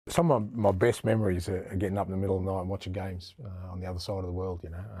some of my best memories are getting up in the middle of the night and watching games on the other side of the world.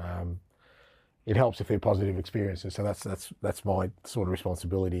 It helps if they're positive experiences. So that's my sort of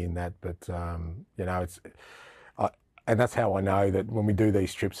responsibility in that. But and that's how I know that when we do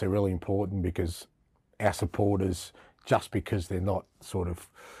these trips, they're really important, because our supporters, just because they're not sort of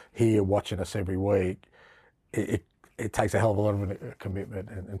here watching us every week, it takes a hell of a lot of commitment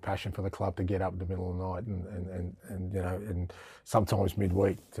and passion for the club to get up in the middle of the night and sometimes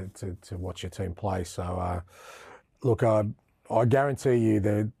midweek to watch your team play. So look, I guarantee you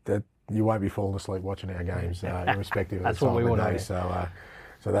that you won't be falling asleep watching our games, irrespective of the time of day.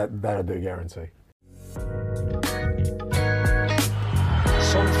 So that I do guarantee.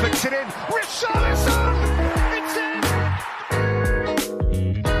 Son flicks it in. Richarlison! It's in!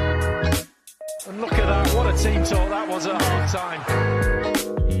 And look at that. What a team talk that was at half time.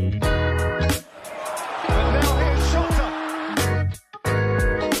 And now here's Shota.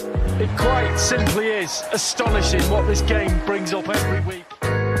 It quite simply is astonishing what this game brings up every week.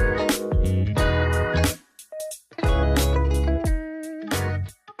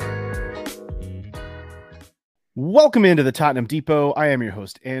 Welcome into the Tottenham Depot. I am your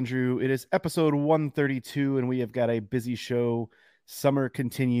host, Andrew. It is episode 132, and we have got a busy show. Summer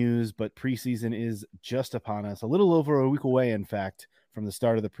continues, but preseason is just upon us. A little over a week away, in fact, from the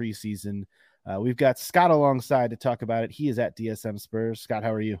start of the preseason. We've got Scott alongside to talk about it. He is at DSM Spurs. Scott,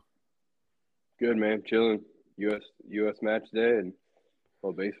 how are you? Good, man. Chilling. U.S. match day and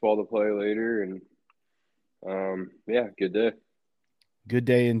baseball to play later. And, good day. Good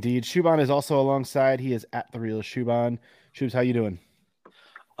day indeed. Shuban is also alongside. He is at the Real Shuban. Shubs, how you doing?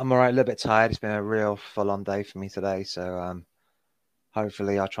 I'm all right. A little bit tired. It's been a real full-on day for me today. So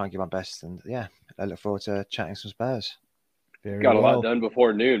hopefully I'll try and give my best. And, I look forward to chatting some Spurs. Got a lot done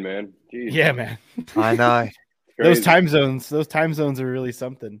before noon, man. Jeez. Yeah, man. I know. Those time zones are really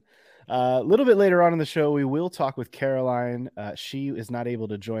something. A little bit later on in the show, we will talk with Caroline. She is not able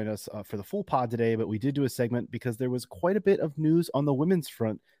to join us for the full pod today, but we did do a segment because there was quite a bit of news on the women's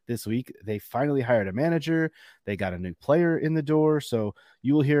front this week. They finally hired a manager. They got a new player in the door. So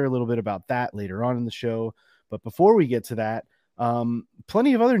you will hear a little bit about that later on in the show. But before we get to that,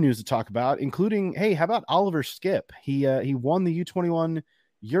 plenty of other news to talk about, including, hey, how about Oliver Skipp? He won the U21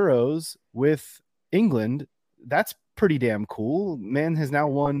 Euros with England. That's pretty damn cool. Man has now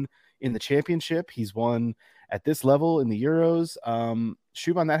won in the championship. He's won at this level in the Euros.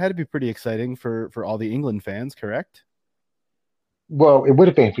 Shuban, that had to be pretty exciting for all the England fans, correct? Well, it would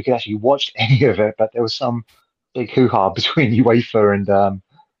have been if we could actually watch any of it, but there was some big hoo-ha between UEFA and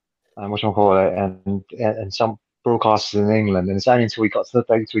and some broadcasters in England, and it's only until we got to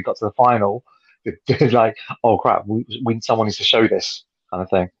the final that they're like, oh crap, someone needs to show this kind of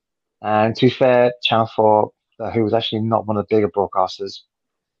thing. And to be fair, Channel 4, who was actually not one of the bigger broadcasters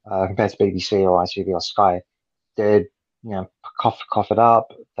compared to BBC or ITV or Sky, did cough it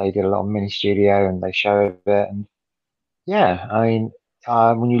up. They did a lot of mini studio and they showed it. And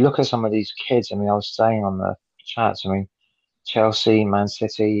when you look at some of these kids, I was saying on the chats, Chelsea, Man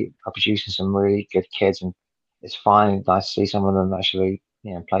City are producing some really good kids, and it's fine. Nice to see some of them actually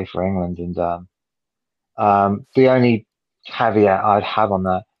play for England. And the only caveat I'd have on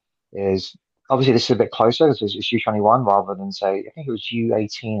that is, obviously, this is a bit closer because it's U21 rather than, say, I think it was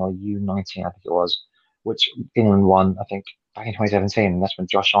U18 or U19, I think it was, which England won, I think, back in 2017. And that's when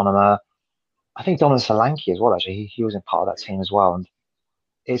Josh Onomer, I think Donovan Solanke as well, actually. He was in part of that team as well. And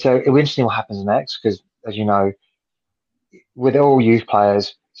it'll be interesting what happens next because, as you know, with all youth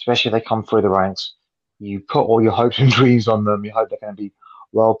players, especially if they come through the ranks, you put all your hopes and dreams on them. You hope they're going to be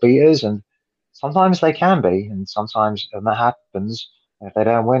world beaters. And sometimes they can be. And sometimes when that happens, if they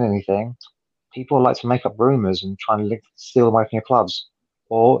don't win anything, people like to make up rumors and try and steal them away from your clubs,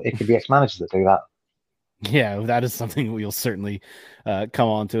 or it could be ex-managers that do that. Yeah, that is something we'll certainly come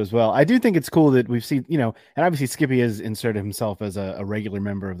on to as well. I do think it's cool that we've seen, and obviously Skippy has inserted himself as a regular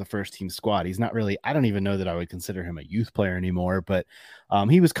member of the first team squad. He's not really, I don't even know that I would consider him a youth player anymore, but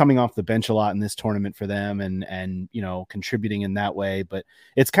he was coming off the bench a lot in this tournament for them and contributing in that way. But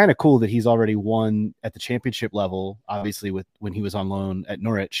it's kind of cool that he's already won at the championship level, obviously when he was on loan at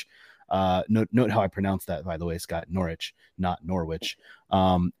Norwich. Note how I pronounce that, by the way, Scott. Norwich, not Norwich.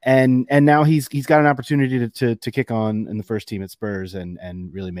 And now he's got an opportunity to kick on in the first team at Spurs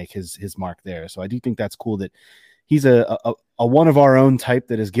and really make his mark there. So I do think that's cool that he's a one of our own type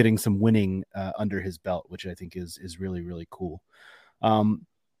that is getting some winning under his belt, which I think is really, really cool.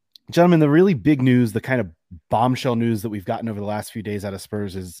 Gentlemen, the really big news, the kind of bombshell news that we've gotten over the last few days out of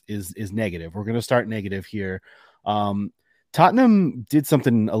Spurs is negative. We're going to start negative here. Tottenham did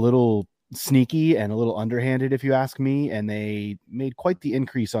something a little sneaky and a little underhanded, if you ask me, and they made quite the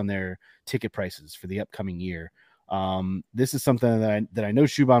increase on their ticket prices for the upcoming year. This is something that I know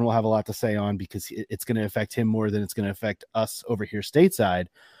Shuban will have a lot to say on, because it's going to affect him more than it's going to affect us over here stateside.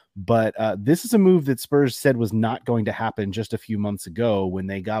 But this is a move that Spurs said was not going to happen just a few months ago when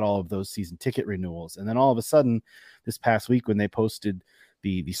they got all of those season ticket renewals. And then all of a sudden this past week, when they posted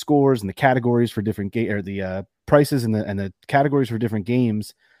the scores and the categories for different or the prices and the categories for different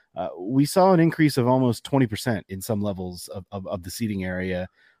games, we saw an increase of almost 20% in some levels of the seating area.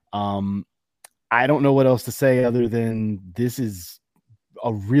 I don't know what else to say other than this is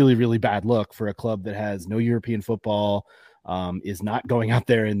a really, really bad look for a club that has no European football, is not going out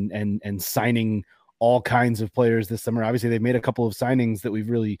there and signing all kinds of players this summer. Obviously, they've made a couple of signings that we've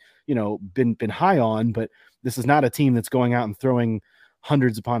really, been high on, but this is not a team that's going out and throwing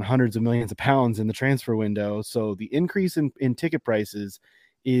hundreds upon hundreds of millions of pounds in the transfer window. So the increase in ticket prices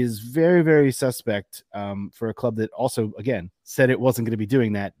is very, very suspect for a club that also, again, said it wasn't going to be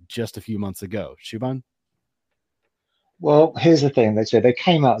doing that just a few months ago. Shuban? Well, here's the thing. They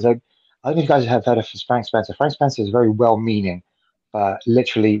came out. So I don't know if you guys have heard of Frank Spencer. Frank Spencer is very well-meaning, but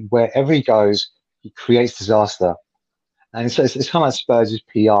literally wherever he goes, he creates disaster. And so it's kind of like Spurs'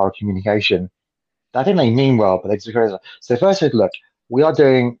 PR communication. I think they mean well, but they just create. So first said, look, we are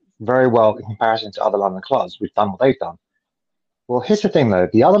doing very well in comparison to other London clubs. We've done what they've done. Well, here's the thing, though.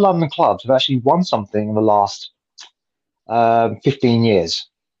 The other London clubs have actually won something in the last 15 years.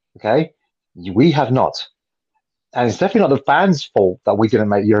 Okay? We have not. And it's definitely not the fans' fault that we didn't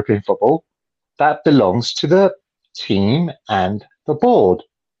make European football. That belongs to the team and the board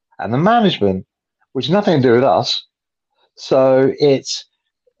and the management, which has nothing to do with us. So it's,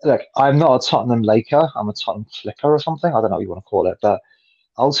 look, I'm not a Tottenham Laker. I'm a Tottenham Flicker or something. I don't know what you want to call it. But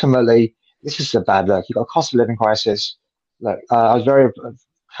ultimately, this is a bad look. You've got a cost of living crisis. Look, I was very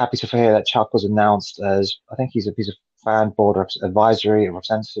happy to hear that Chuck was announced as, I think he's a fan board advisory and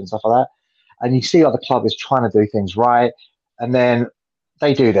representative and stuff like that. And you see like the club is trying to do things right, and then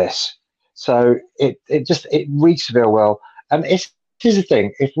they do this. So it reeks of ill will. And here's the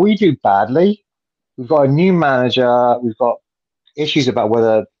thing: if we do badly, we've got a new manager, we've got issues about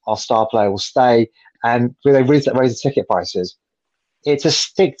whether our star player will stay, and they raise the ticket prices. It's a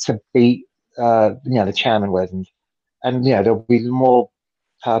stick to beat, the chairman with, and there'll be more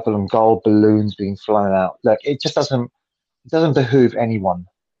purple and gold balloons being flown out. Look, it doesn't behoove anyone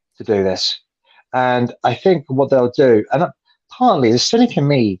to do this. And I think what they'll do, and partly the cynic in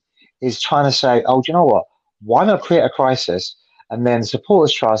me is trying to say, oh, do you know what? Why not create a crisis, and then the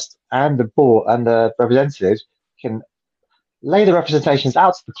Supporters Trust and the board and the representatives can lay the representations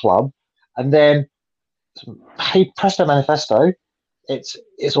out to the club, and then press their manifesto. It's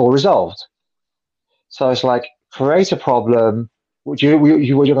all resolved. So it's like create a problem, which you're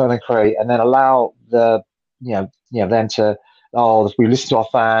going to create, and then allow the them to, we listen to our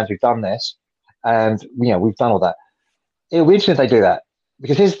fans, we've done this. And we've done all that. It'll be interesting if they do that,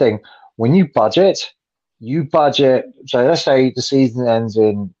 because here's the thing: when you budget. So let's say the season ends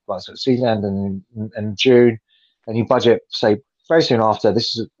in June, and you budget, say, very soon after.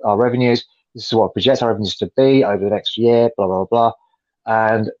 This is our revenues. This is what projects our revenues to be over the next year. Blah blah blah,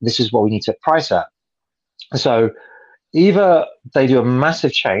 and this is what we need to price at. So either they do a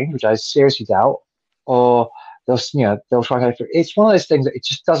massive change, which I seriously doubt, or they'll try and go through. It's one of those things that it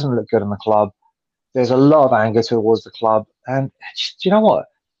just doesn't look good on the club. There's a lot of anger towards the club, and do you know what?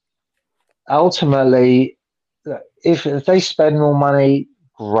 Ultimately, if they spend more money,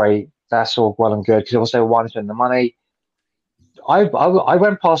 great. That's all well and good, because also why spend the money. I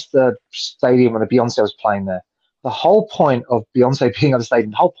went past the stadium when Beyonce was playing there. The whole point of Beyonce being at the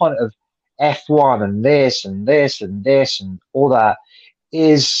stadium, the whole point of F1 and this and this and this and all that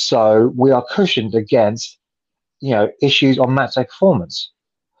is so we are cushioned against issues on match day performance.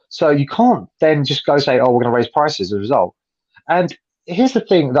 So you can't then just go say, oh, we're going to raise prices as a result. And here's the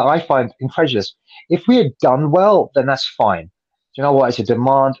thing that I find incredulous. If we had done well, then that's fine. Do you know what? It's a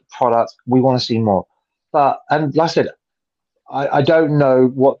demand product. We want to see more. And like I said, I don't know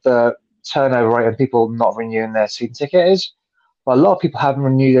what the turnover rate of people not renewing their season ticket is, but a lot of people haven't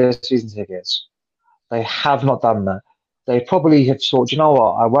renewed their season tickets. They have not done that. They probably have thought, you know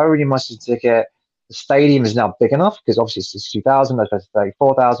what? I won't renew my season ticket. The stadium is now big enough, because obviously it's 62,000, that's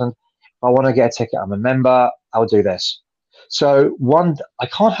 34,000. If I want to get a ticket, I'm a member, I'll do this. So I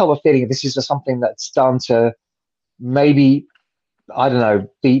can't help but feeling this is just something that's done to maybe, I don't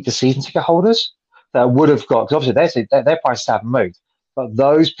know, beat the season ticket holders that would have got, because obviously their prices haven't moved. But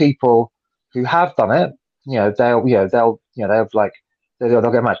those people who have done it, they'll get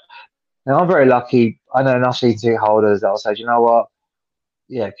a match. Now I'm very lucky. I know enough season ticket holders that'll say, you know what?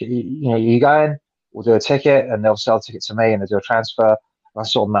 you go in, we'll do a ticket, and they'll sell a ticket to me, and they'll do a transfer, and I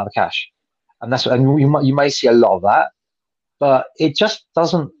sort them out the cash. And you may see a lot of that, but it just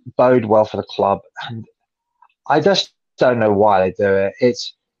doesn't bode well for the club. And I just don't know why they do it.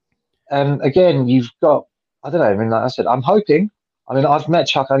 And again, you've got, I don't know. I mean, like I said, I'm hoping. I mean, I've met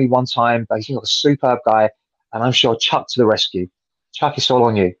Chuck only one time, but he's a superb guy, and I'm sure Chuck to the rescue. Chuck, it's all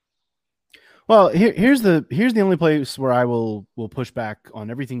on you. Well, here's the only place where I will push back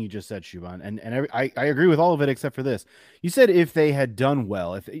on everything you just said, Shuban, and I agree with all of it except for this. You said if they had done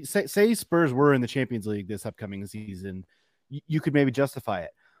well, if say Spurs were in the Champions League this upcoming season, you could maybe justify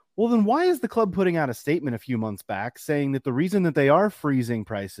it. Well, then why is the club putting out a statement a few months back saying that the reason that they are freezing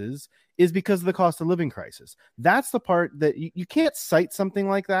prices is because of the cost of living crisis? That's the part that you can't cite something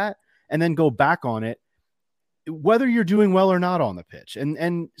like that and then go back on it, whether you're doing well or not on the pitch.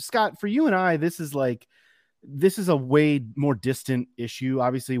 And Scott, for you and I, this is a way more distant issue.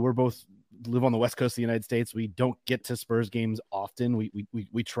 Obviously, we're both live on the West Coast of the United States. We don't get to Spurs games often.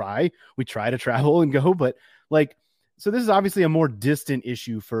 We try to travel and go, but so this is obviously a more distant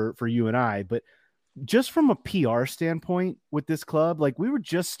issue for you and I, but just from a PR standpoint with this club, we were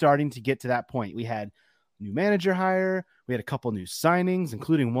just starting to get to that point. We had new manager hire. We had a couple new signings,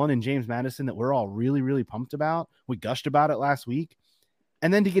 including one in James Madison that we're all really, really pumped about. We gushed about it last week.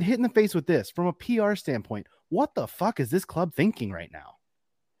 And then to get hit in the face with this from a PR standpoint, what the fuck is this club thinking right now?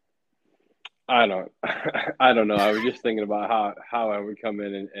 I don't know. I was just thinking about how I would come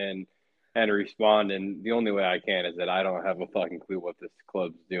in and respond, and the only way I can is that I don't have a fucking clue what this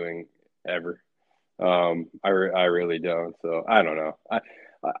club's doing ever. I really don't. So I don't know.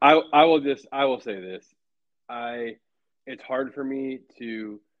 I will say this. It's hard for me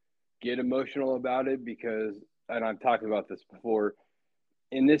to get emotional about it because, and I've talked about this before,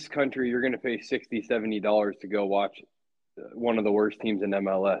 in this country, you're going to pay $60, $70 to go watch one of the worst teams in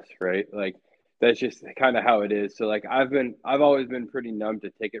MLS, right? That's just kind of how it is. So I've always been pretty numb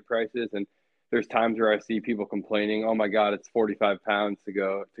to ticket prices, and there's times where I see people complaining, "Oh my God, it's 45 pounds to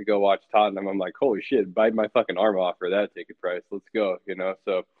go watch Tottenham." I'm like, "Holy shit, bite my fucking arm off for that ticket price. Let's go,"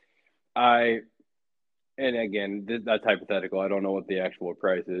 So and again, that's hypothetical. I don't know what the actual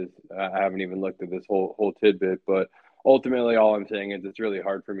price is. I haven't even looked at this whole tidbit, but ultimately, all I'm saying is it's really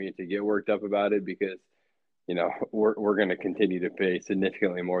hard for me to get worked up about it because we're going to continue to pay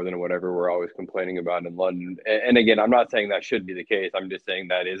significantly more than whatever we're always complaining about in London. And again, I'm not saying that should be the case. I'm just saying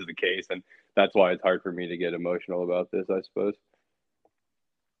that is the case, and that's why it's hard for me to get emotional about this, I suppose.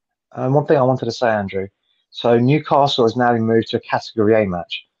 One thing I wanted to say, Andrew. So Newcastle has now been moved to a Category A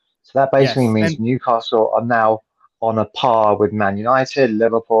match. So that basically means Newcastle are now on a par with Man United,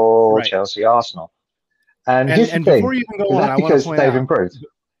 Liverpool, right, Chelsea, Arsenal. And here's the thing, before you can go on, I want to point they've improved.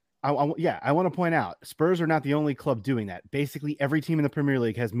 I want to point out, Spurs are not the only club doing that. Basically, every team in the Premier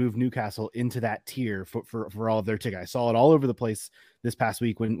League has moved Newcastle into that tier for all of their tickets. I saw it all over the place this past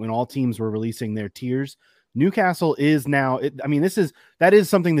week when all teams were releasing their tiers. Newcastle is now, that is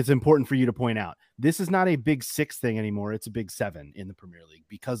something that's important for you to point out. This is not a big 6 thing anymore. It's a big 7 in the Premier League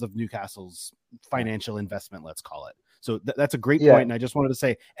because of Newcastle's financial investment, let's call it. So that's a great point. And I just wanted to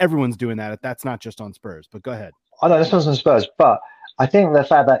say everyone's doing that. That's not just on Spurs, but go ahead. I know this one's on Spurs, but I think the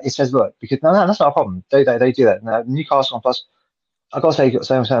fact that it says, look, because no, that's not a problem. They do that. Now, Newcastle, and plus, I've got to say, you've got the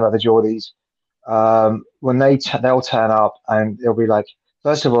same thing about the Geordies. When they'll turn up and it'll be like,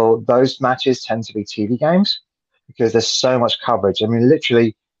 first of all, those matches tend to be TV games because there's so much coverage. I mean,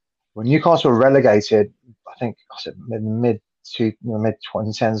 literally, when Newcastle were relegated, I think mid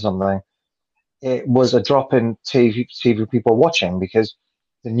 2010s or something, it was a drop in TV people watching because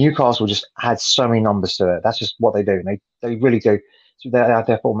the Newcastle just had so many numbers to it. That's just what they do. They really do. So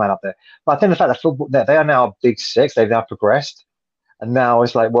they're full man up there. But I think the fact that football, they are now a big 6. They've now progressed, and now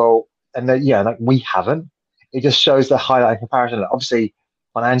it's like, well, and we haven't. It just shows the highlight comparison. Obviously,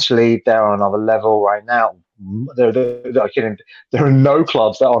 financially, they're on another level right now. There are no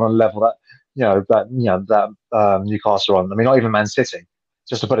clubs that are on a level that Newcastle are on. I mean, not even Man City,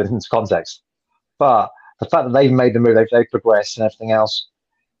 just to put it into context. But the fact that they've made the move, they've progressed and everything else,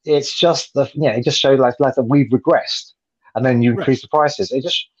 it's just it just shows like that we've regressed, and then you increase the prices. It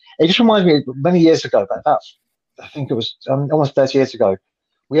just reminds me of many years ago, about I think it was almost 30 years ago,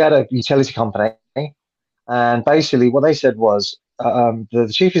 we had a utility company, and basically what they said was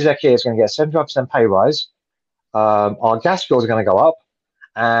the chief executive is going to get 75% pay rise, our gas bills are going to go up,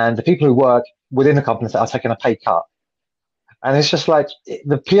 and the people who work within the company are taking a pay cut. And it's just like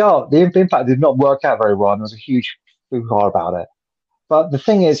the PR, the impact did not work out very well, and there was a huge hoo-ha about it. But the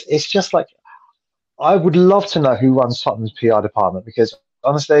thing is, it's just like, I would love to know who runs Tottenham's PR department, because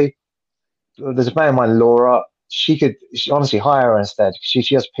honestly, there's a man of mine, Laura. honestly hire her instead.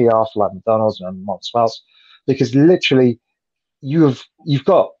 She has PR for like McDonald's and Marks Wells, because literally you've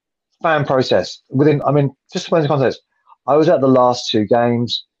got fan process within. I mean, just to put into context, I was at the last two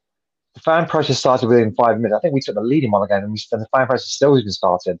games. The fan process started within 5 minutes. I think we took the lead in one game, and the fan process still hasn't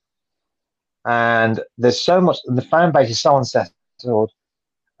started. And there's so much, and the fan base is so unsettled.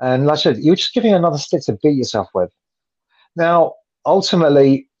 And like I said, you're just giving another stick to beat yourself with. Now,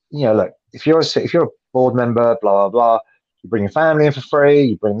 ultimately, look, if you're a board member, blah blah blah, you bring your family in for free,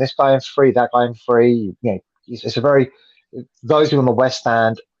 you bring this guy in for free, that guy in for free. It's a very, those people on the West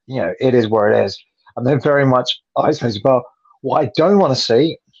Stand, it is where it is, and they're very much isolated. But what I don't want to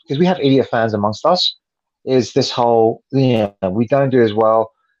see, because we have idiot fans amongst us, is this whole, we don't do as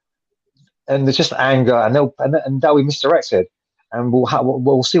well, and there's just anger, and they'll be misdirected, and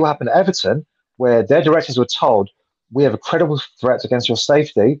we'll see what happened at Everton, where their directors were told, we have a credible threat against your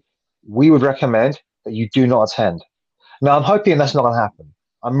safety. We would recommend that you do not attend. Now, I'm hoping that's not going to happen.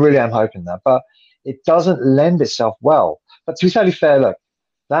 I'm hoping that, but it doesn't lend itself well. But to be totally fair, look,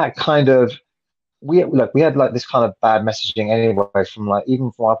 that kind of we had like this kind of bad messaging anyway from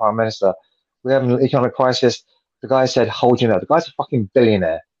even from our prime minister. We have an economic crisis. The guy said, "Hold your nerve." The guy's a fucking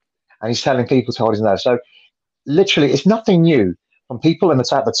billionaire, and he's telling people to hold his nerve. So literally, it's nothing new from people at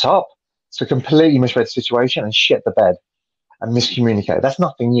the top to completely misread the situation and shit the bed and miscommunicate. That's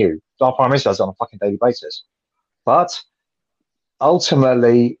nothing new. Our prime minister does it on a fucking daily basis. But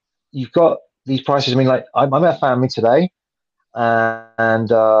ultimately, you've got these prices. I mean, like I met a family today, and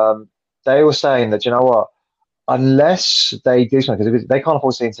they were saying that, you know what, unless they do something, because they can't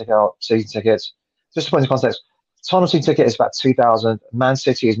afford season tickets. Just to put in context, Tottenham season ticket is about 2,000. Man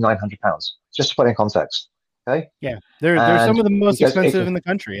City is £900. Just to put in context. Okay. Yeah, they're some of the most expensive in the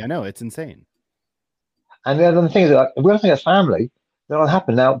country. I know, it's insane. And the other thing is, like, if we're looking at family, that'll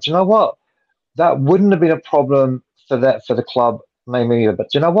happen. Now, do you know what? That wouldn't have been a problem for the club, maybe either. But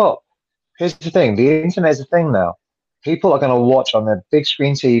do you know what? Here's the thing: the internet is a thing now. People are going to watch on their big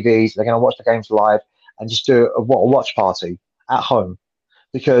screen TVs. They're going to watch the games live and just do a watch party at home,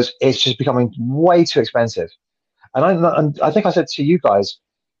 because it's just becoming way too expensive. And I think I said to you guys,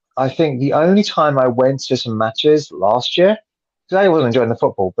 I think the only time I went to some matches last year, because I wasn't enjoying the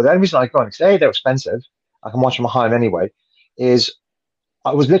football, but the only reason I got, because they're expensive, I can watch them at home anyway, is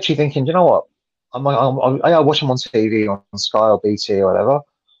I was literally thinking, you know what, I watch them on TV, on Sky or BT or whatever,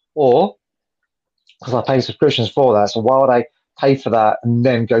 or because I pay subscriptions for that, so why would I pay for that and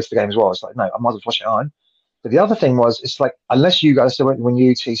then go to the game as well? It's like, no, I might as well watch it at home. But the other thing was, it's like, unless you guys, so when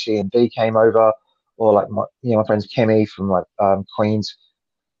you, TC and D came over, or like my friends Kimmy from Queens,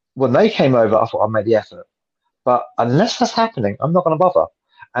 when they came over, I thought I made the effort. But unless that's happening, I'm not going to bother.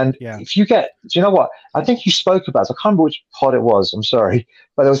 And if you get, do you know what? I think you spoke about it. I can't remember which pod it was. I'm sorry.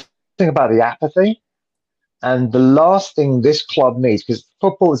 But there was something about the apathy. And the last thing this club needs, because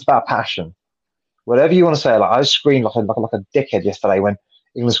football is about passion. Whatever you want to say, like I screamed like a dickhead yesterday when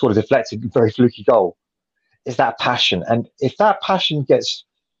England scored a deflected, very fluky goal. Is that passion? And if that passion gets,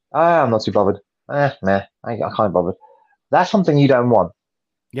 I'm not too bothered. I can't bother. That's something you don't want.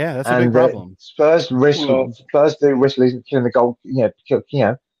 Yeah, that's a big problem. Spurs do risk killing the goal,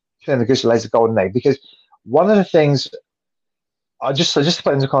 killing the goose that lays the golden egg. Because one of the things, just to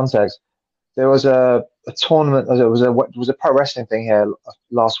put into context, there was a tournament. It was a pro wrestling thing here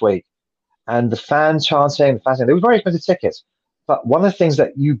last week, and the fans chanting, they were very expensive tickets. But one of the things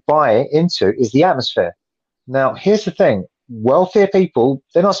that you buy into is the atmosphere. Now, here's the thing: wealthier people,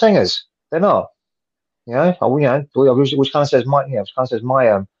 they're not singers. They're not. Which kind of says my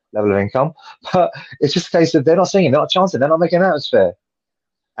level of income, but it's just a case of they're not singing, they're not chanting, they're not making an atmosphere,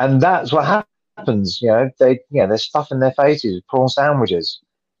 and that's what happens. They're stuffing their faces with prawn sandwiches,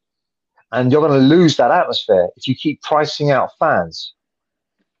 and you're going to lose that atmosphere if you keep pricing out fans,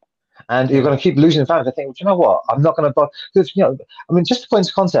 and you're going to keep losing fans. I think, well, you know what? I'm not going to buy. Because just to put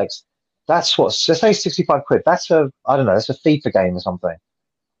into context, that's what, let's say £65. That's that's a FIFA game or something.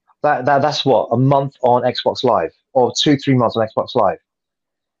 That's what, a month on Xbox Live, or 2-3 months on Xbox Live.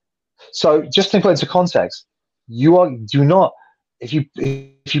 So just to put into context, if you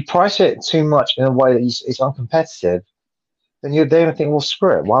price it too much in a way that it's uncompetitive, then you're going to think, well,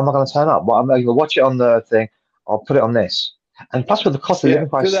 screw it. Why am I going to turn up? Well, I'm going to watch it on the thing. I'll put it on this. And plus, with the cost of living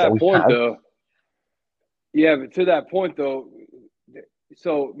prices that we have. Yeah, but to that point, though,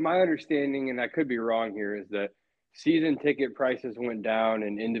 so my understanding, and I could be wrong here, is that season ticket prices went down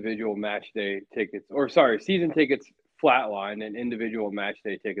and individual match day tickets, season tickets flatlined and individual match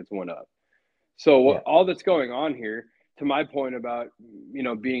day tickets went up. So all that's going on here, to my point about,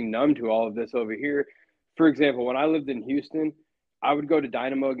 being numb to all of this over here, for example, when I lived in Houston, I would go to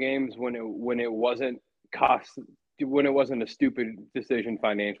Dynamo games when it wasn't cost when it wasn't a stupid decision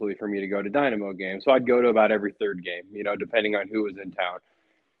financially for me to go to Dynamo games. So I'd go to about every third game, depending on who was in town.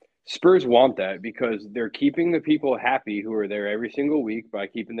 Spurs want that because they're keeping the people happy who are there every single week by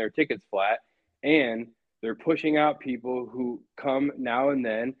keeping their tickets flat, and they're pushing out people who come now and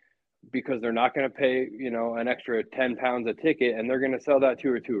then because they're not going to pay, an extra £10 a ticket, and they're going to sell that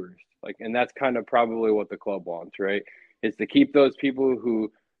to a tourist. And that's kind of probably what the club wants, right? Is to keep those people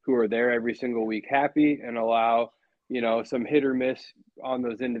who are there every single week happy and allow, some hit or miss on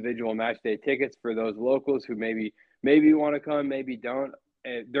those individual match day tickets for those locals who maybe want to come, maybe don't.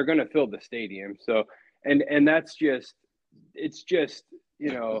 They're going to fill the stadium. So, and that's just, it's just,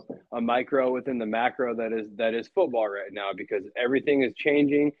 a micro within the macro that is football right now, because everything is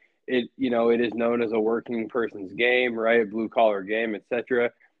changing. It is known as a working person's game, right? Blue collar game,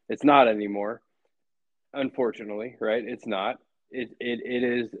 etc. It's not anymore, unfortunately, right? It's not. It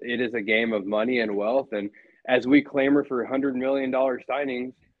is a game of money and wealth. And as we clamor for $100 million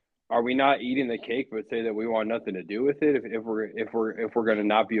signings, are we not eating the cake but say that we want nothing to do with it if we're going to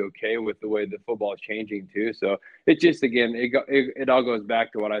not be okay with the way the football is changing too? So it just, again, it all goes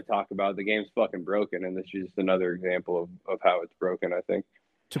back to what I talk about. The game's fucking broken, and this is just another example of how it's broken, I think.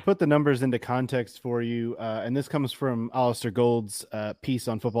 To put the numbers into context for you, and this comes from Alistair Gould's piece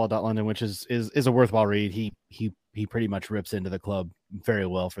on football.london, which is a worthwhile read. He pretty much rips into the club very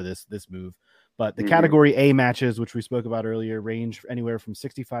well for this move. But the category A matches, which we spoke about earlier, range anywhere from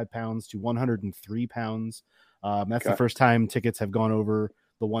 £65 to £103. That's the first time tickets have gone over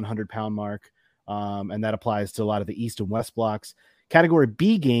the £100 mark. And that applies to a lot of the East and West blocks. Category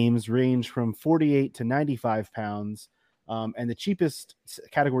B games range from £48 to £95. And the cheapest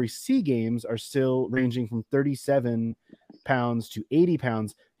category C games are still ranging from £37 to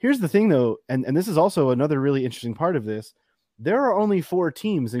 £80. Here's the thing, though, and this is also another really interesting part of this. There are only 4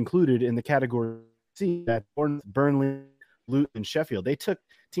 teams included in the category C: that Burnley, Luton, and Sheffield. They took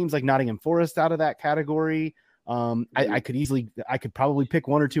teams like Nottingham Forest out of that category. I could probably pick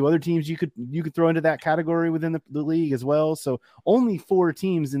 1 or 2 other teams you could throw into that category within the league as well. So only 4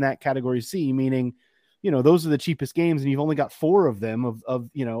 teams in that category C, meaning, those are the cheapest games, and you've only got 4 of them of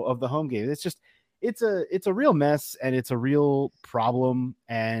the home game. It's just, it's a real mess, and it's a real problem.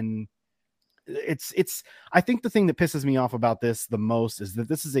 And I think the thing that pisses me off about this the most is that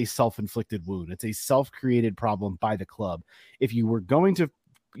this is a self-inflicted wound. It's a self-created problem by the club. If you were going to,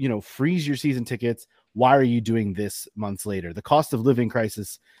 freeze your season tickets, why are you doing this months later? The cost of living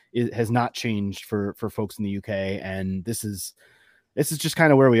crisis has not changed for folks in the UK. And this is just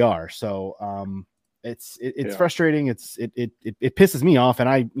kind of where we are. So, it's frustrating. It pisses me off. And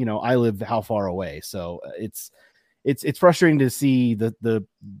I live how far away. So it's frustrating to see the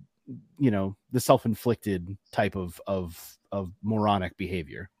self-inflicted type of moronic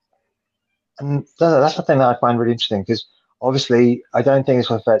behavior. And that's the thing that I find really interesting, because obviously I don't think this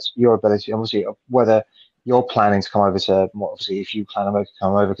will affect your ability, obviously, whether you're planning to come over to, obviously, if you plan to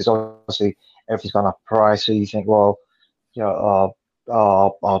come over, because obviously everything's gone up in price. So you think, well, our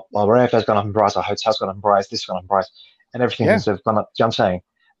airfare's gone up in price, our hotel's gone up in price, this has gone up in price, and everything has gone up. You know what I'm saying?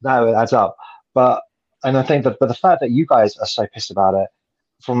 That adds up. And I think but the fact that you guys are so pissed about it,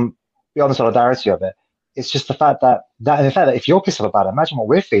 from beyond the solidarity of it, it's just the fact that if you're pissed off about it, imagine what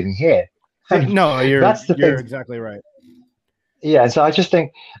we're feeling here. No, you're exactly right. Yeah, so I just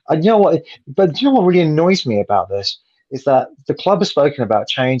think, you know what? But you know what really annoys me about this is that the club has spoken about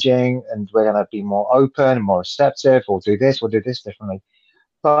changing, and we're going to be more open and more receptive. We'll do this differently.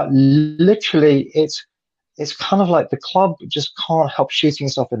 But literally, it's kind of like the club just can't help shooting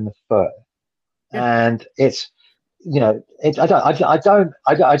itself in the foot, and it's. I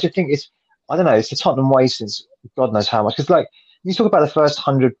just think it's, I don't know, it's the Tottenham way since God knows how much. Because like you talk about the first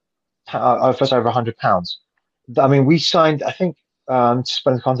over £100. I mean, we signed, I think, to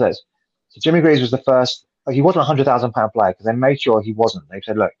put in context, so Jimmy Greaves was the first. He wasn't a £100,000 player because they made sure he wasn't. They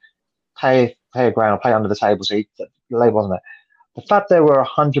said, look, pay a grand or pay under the table. So the label wasn't there. The fact they were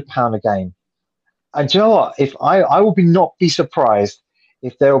 £100 a game, and do you know what? If I will not be surprised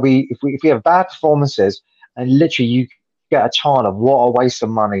if we have bad performances. And literally, you get a chant of "what a waste of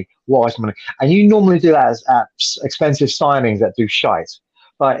money, what a waste of money," and you normally do that as at expensive signings that do shite.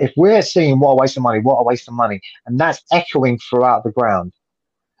 But if we're singing "what a waste of money, what a waste of money," and that's echoing throughout the ground,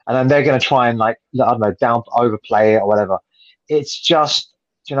 and then they're going to try and, like, I don't know, overplay it or whatever, it's just,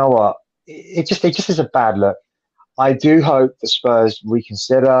 do you know what? It just is a bad look. I do hope the Spurs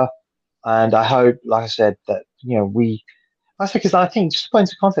reconsider, and I hope, like I said, that because I think, just to put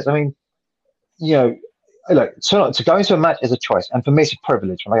into context, I mean, look, to go into a match is a choice, and for me, it's a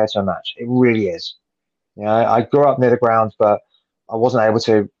privilege when I go to a match. It really is. I grew up near the ground, but I wasn't able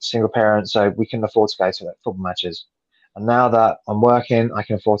to, single parent, so we couldn't afford to go to like, football matches. And now that I'm working, I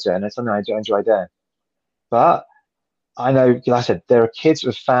can afford to, and it's something I do enjoy doing. But I know, like I said, there are kids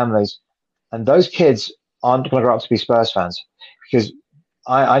with families, and those kids aren't going to grow up to be Spurs fans because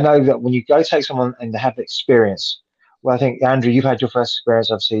I know that when you go take someone and they have the experience, well, I think Andrew, you've had your first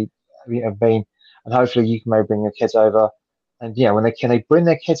experience, obviously, you have been, and hopefully you can maybe bring your kids over, and yeah, when they bring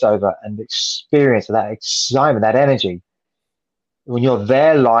their kids over and experience that excitement, that energy, when you're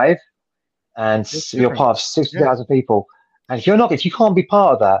there live and It's you're different. part of Yeah. 60,000 people, and if you can't be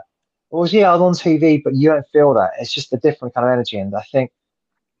part of that, well, yeah, I was on TV, but you don't feel that. It's just a different kind of energy, and I think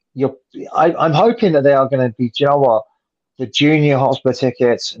you're. I'm hoping that they are going to be. Do you know what? The junior Hotspur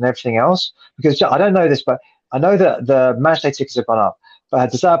tickets and everything else, because I don't know this, but I know that the match day tickets have gone up.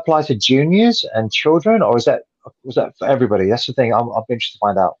 But does that apply to juniors and children, or was that for everybody? That's the thing. I'll be interested to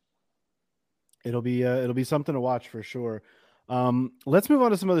find out. It'll be something to watch for sure. Let's move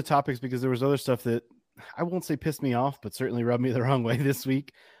on to some other topics because there was other stuff that I won't say pissed me off, but certainly rubbed me the wrong way this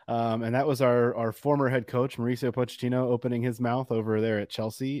week. And that was our former head coach, Mauricio Pochettino, opening his mouth over there at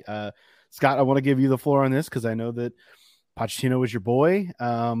Chelsea. Scott, I want to give you the floor on this because I know that Pochettino was your boy.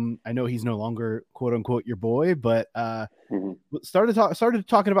 I know he's no longer quote unquote your boy, but started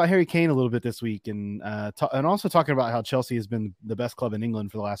talking about Harry Kane a little bit this week, and also talking about how Chelsea has been the best club in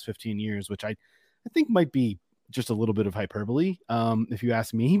England for the last 15 years, which I think might be just a little bit of hyperbole, if you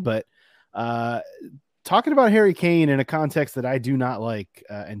ask me. But talking about Harry Kane in a context that I do not like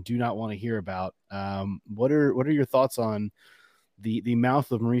and do not want to hear about. What are your thoughts on the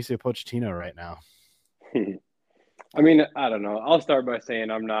mouth of Mauricio Pochettino right now? I mean, I don't know. I'll start by saying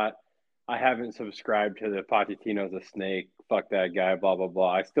I haven't subscribed to the Pochettino's a snake, fuck that guy, blah, blah,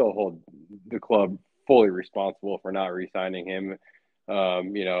 blah. I still hold the club fully responsible for not re-signing him,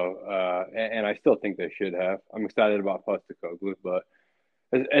 and I still think they should have. I'm excited about Postecoglou, but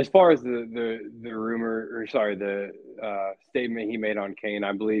as far as the statement he made on Kane,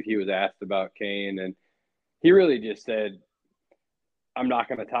 I believe he was asked about Kane, and he really just said, I'm not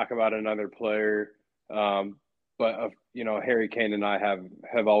going to talk about another player. But Harry Kane and I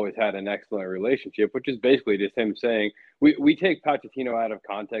have always had an excellent relationship, which is basically just him saying we take Pochettino out of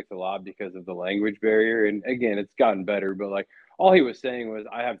context a lot because of the language barrier. And again, it's gotten better, but like all he was saying was,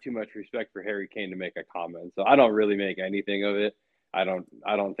 I have too much respect for Harry Kane to make a comment. So I don't really make anything of it. I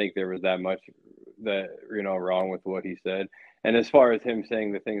don't think there was that much that wrong with what he said. And as far as him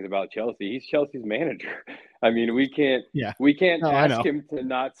saying the things about Chelsea, he's Chelsea's manager. I mean, we can't ask him to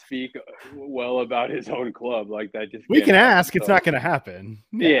not speak well about his own club like that. We can ask; it's not going to happen.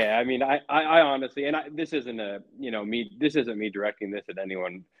 Yeah, I mean, I honestly, and this isn't This isn't me directing this at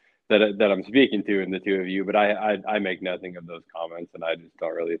anyone that I'm speaking to in the two of you, but I make nothing of those comments, and I just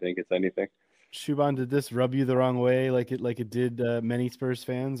don't really think it's anything. Shuban, did this rub you the wrong way, like it did many Spurs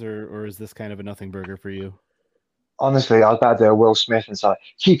fans, or is this kind of a nothing burger for you? Honestly, I was about to do a Will Smith and say,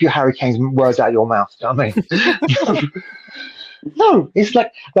 keep your Harry Kane's words out of your mouth. You know what I mean? No, it's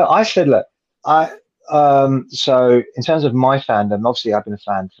like, look, I said, look, so in terms of my fandom, obviously I've been a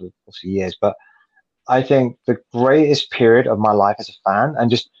fan for obviously years, but I think the greatest period of my life as a fan, and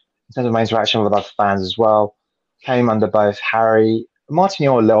just in terms of my interaction with other fans as well, came under both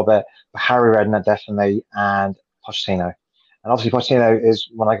Martinez a little bit, but Harry Redknapp definitely, and Pochettino. And obviously Pochettino is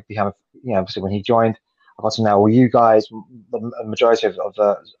when I became, obviously when he joined, I got to know all you guys, the majority of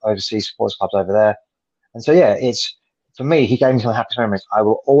the overseas sports clubs over there. And so, yeah, it's for me, he gave me some happiest memories. I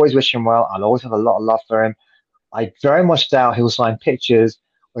will always wish him well. I'll always have a lot of love for him. I very much doubt he will sign pictures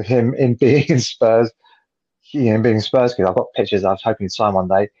with him in being in Spurs, being a Spurs kid. I've got pictures I was hoping to sign one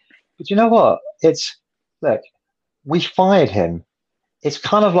day. But you know what? Look, we fired him. It's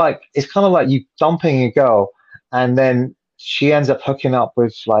kind of like you dumping a girl and then she ends up hooking up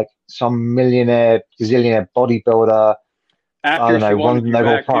with like some millionaire, gazillionaire bodybuilder. After she wanted you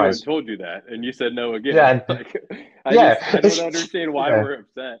back too and told you that, and you said no again. Yeah, I don't understand why we're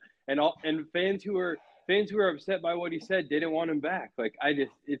upset. And fans who are upset by what he said didn't want him back. Like I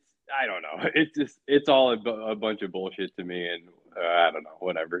don't know. It's all a bunch of bullshit to me, and I don't know.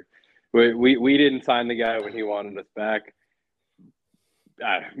 Whatever. We didn't sign the guy when he wanted us back.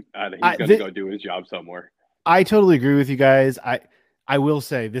 He's gonna go do his job somewhere. I totally agree with you guys. I will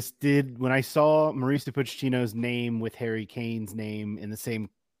say when I saw Mauricio Pochettino's name with Harry Kane's name in the same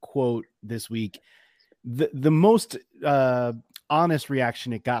quote this week, the most honest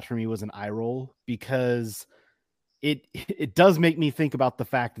reaction it got from me was an eye roll, because it does make me think about the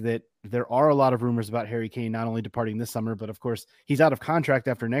fact that there are a lot of rumors about Harry Kane not only departing this summer, but of course he's out of contract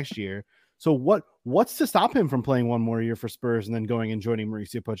after next year. So what's to stop him from playing one more year for Spurs and then going and joining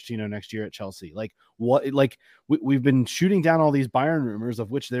Mauricio Pochettino next year at Chelsea? Like we've been shooting down all these Bayern rumors, of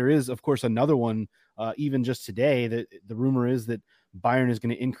which there is, of course, another one. Even just today, that the rumor is that Bayern is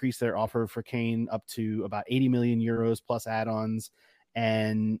going to increase their offer for Kane up to about 80 million euros plus add-ons,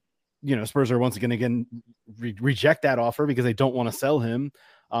 and Spurs are once again reject that offer because they don't want to sell him,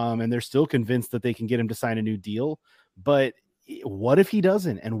 and they're still convinced that they can get him to sign a new deal. But what if he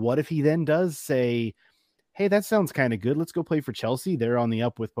doesn't? And what if he then does say, hey, that sounds kind of good, let's go play for Chelsea, they're on the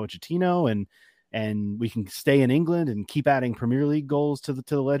up with Pochettino, and we can stay in England and keep adding Premier League goals to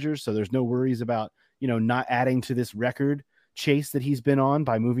the ledger, so there's no worries about not adding to this record chase that he's been on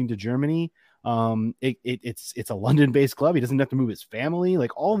by moving to Germany. It's a London-based club. He doesn't have to move his family.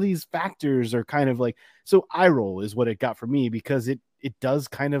 Like, all these factors are kind of like, so eye roll is what it got for me, because it does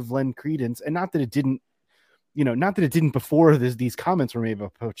kind of lend credence, and not that it didn't before these comments were made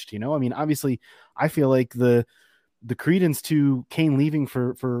about Pochettino. I mean, obviously, I feel like the credence to Kane leaving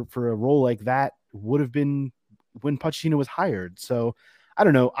for a role like that would have been when Pochettino was hired. So I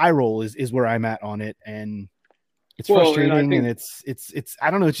don't know. Eye roll is where I'm at on it, and it's frustrating, and it's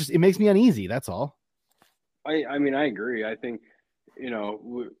I don't know. It's just, it makes me uneasy. That's all. I mean, I agree. I think,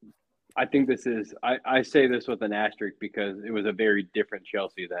 I think this is, I say this with an asterisk because it was a very different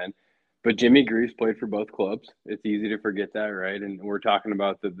Chelsea then. But Jimmy Greaves played for both clubs. It's easy to forget that, right? And we're talking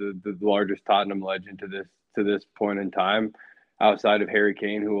about the largest Tottenham legend to this point in time, outside of Harry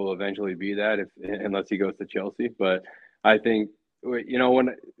Kane, who will eventually be that unless he goes to Chelsea. But I think,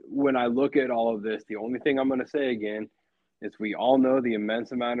 when I look at all of this, the only thing I'm going to say again is we all know the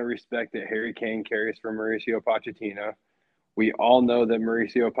immense amount of respect that Harry Kane carries for Mauricio Pochettino. We all know that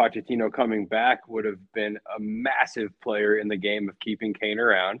Mauricio Pochettino coming back would have been a massive player in the game of keeping Kane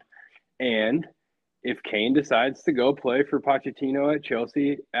around. And if Kane decides to go play for Pochettino at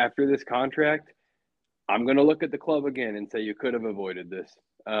Chelsea after this contract, I'm going to look at the club again and say you could have avoided this.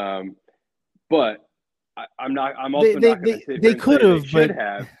 But I'm not. I'm also not going to say they could have, should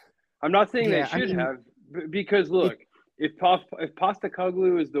have. I'm not saying they should have, because look, if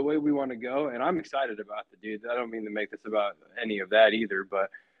Postecoglou is the way we want to go, and I'm excited about the dude. I don't mean to make this about any of that either, but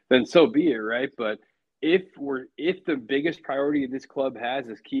then so be it, right? But if the biggest priority this club has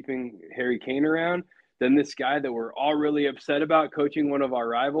is keeping Harry Kane around, then this guy that we're all really upset about coaching one of our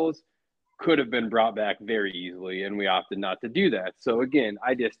rivals could have been brought back very easily, and we opted not to do that. So again,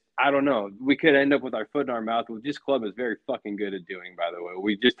 I don't know. We could end up with our foot in our mouth, which this club is very fucking good at doing, by the way.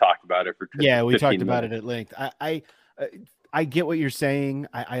 We just talked about it for 15 minutes. We talked about it at length. I get what you're saying.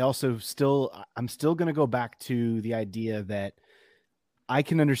 I'm still going to go back to the idea that I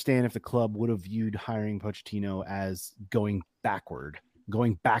can understand if the club would have viewed hiring Pochettino as going back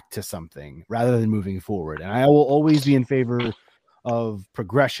to something rather than moving forward. And I will always be in favor of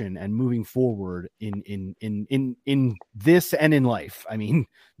progression and moving forward in this and in life. I mean,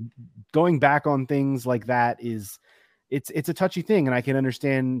 going back on things like that it's a touchy thing. And I can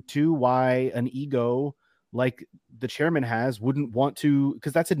understand too why an ego like the chairman has wouldn't want to,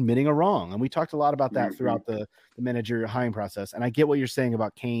 because that's admitting a wrong. And we talked a lot about that throughout the manager hiring process. And I get what you're saying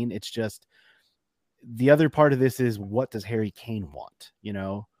about Kane. It's just, the other part of this is, what does Harry Kane want,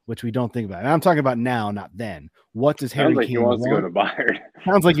 which we don't think about. And I'm talking about now, not then. What does Harry Kane want? He wants to go to Bayern.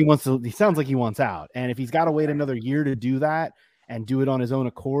 Sounds like he wants out. And if he's got to wait another year to do that and do it on his own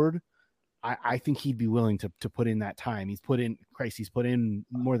accord, I think he'd be willing to put in that time. He's put in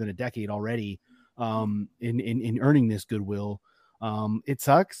more than a decade already in earning this goodwill. It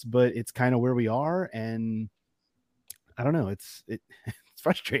sucks, but it's kind of where we are, and I don't know. It's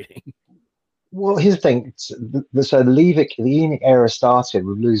frustrating. Well, here's the thing. So the Leaving era started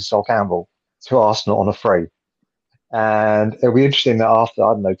with losing Sol Campbell to Arsenal on a free, and it'll be interesting that after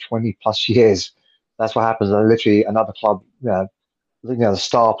 20 plus years, that's what happens. And literally another club, the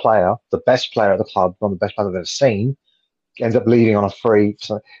star player, the best player at the club, one of the best players I've ever seen, ends up leaving on a free.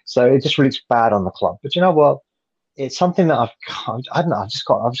 So it just really looks bad on the club. But you know what? It's something that I've just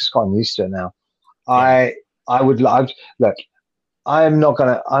gotten used to it now. Yeah. Look, I'm not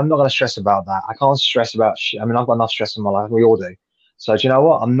gonna stress about that. I can't stress about shit. I mean, I've got enough stress in my life. We all do. So do you know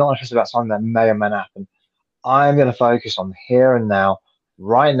what? I'm not stressed about something that may or may not happen. I'm going to focus on here and now.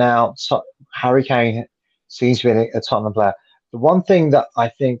 Right now, Harry Kane seems to be a Tottenham player. The one thing that I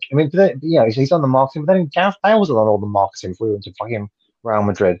think, he's on the marketing, but then Gareth Bale was on all the marketing if we went to fucking Real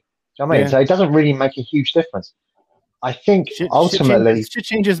Madrid. Do you know what I mean? So it doesn't really make a huge difference. I think ultimately shit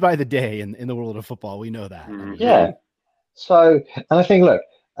changes by the day in the world of football. We know that. Yeah. So, and I think, look,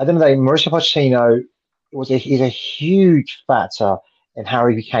 at the end of the day, Mauricio Pochettino he's a huge factor in how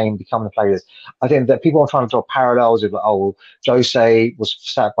he becoming the player he is. I think that people are trying to draw parallels with, oh, well, Jose was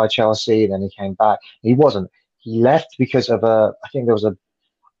sacked by Chelsea and then he came back. He wasn't. He left because of I think there was a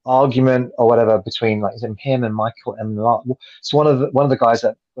argument or whatever between like him and Michael and so one of the guys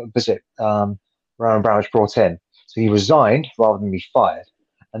that visit Rowan Bramwich brought in. So he resigned rather than be fired,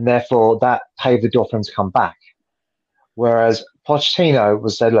 and therefore that paved the door for him to come back. Whereas Pochettino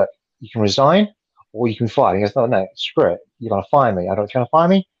was said, look, you can resign or you can fire. He goes, no, screw it. You're gonna fire me. I don't. You're gonna fire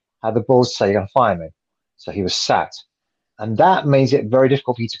me. Had the balls to say you're gonna fire me. So he was sacked, and that makes it very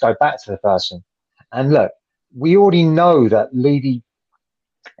difficult for you to go back to the person. And look, we already know that Levy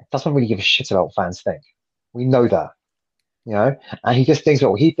doesn't really give a shit about what fans think. We know that, and he just thinks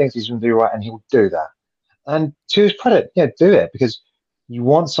what he thinks he's going to do right, and he'll do that. And to his credit, do it because you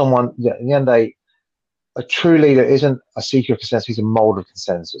want someone. Yeah, in the end, a true leader isn't a seeker of consensus; he's a molder of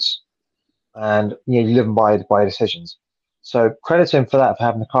consensus, and you live by decisions. So credit to him for that, for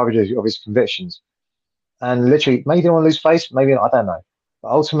having the courage of his convictions. And literally, maybe they want to lose face, maybe not, I don't know.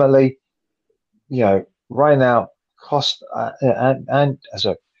 But ultimately, right now, Cost and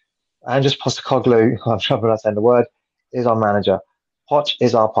just Postecoglou, I'm trying to pronounce the word, is our manager. Poch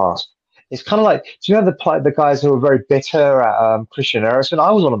is our past. It's kind of like, do you know the guys who were very bitter at Christian Eriksen? I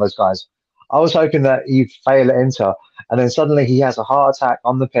was one of those guys. I was hoping that he'd fail at Inter, and then suddenly he has a heart attack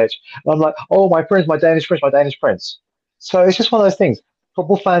on the pitch. And I'm like, oh, my prince, my Danish prince, my Danish prince. So it's just one of those things.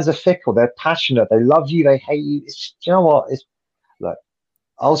 Football fans are fickle. They're passionate. They love you. They hate you. Do you know what? Look,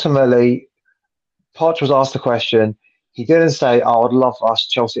 ultimately, Poch was asked the question. He didn't say, oh, I'd love us,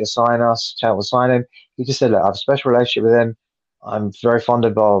 Chelsea to sign us, Chelsea will sign him. He just said, look, I have a special relationship with him. I'm very fond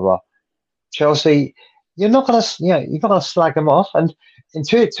of blah, blah, blah. Chelsea, you're not gonna slag them off. And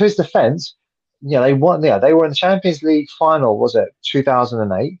to his defense, they won. Yeah, they were in the Champions League final. Was it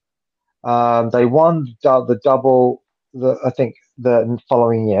 2008? They won the double. I think the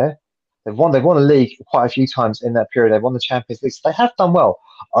following year, they've won the league quite a few times in that period. They've won the Champions League. So they have done well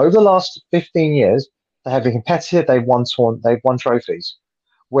over the last 15 years. They have been competitive. They've won trophies,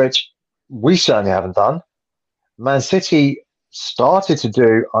 which we certainly haven't done. Man City started to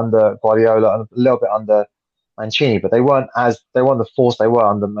do under Guardiola and a little bit under Mancini, but they weren't the force they were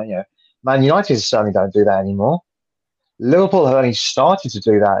under. Man United certainly don't do that anymore. Liverpool have only started to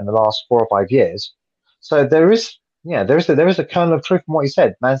do that in the last 4 or 5 years. So there is a kernel of truth in what he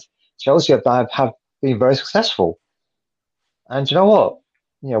said. Man, Chelsea have been very successful, and you know what?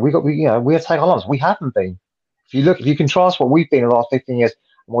 We have to take our lumps. We haven't been. If you contrast what we've been in the last 15 years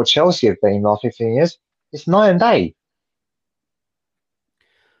and what Chelsea have been in the last 15 years, it's night and day.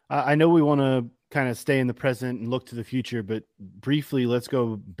 I know we want to kind of stay in the present and look to the future, but briefly, let's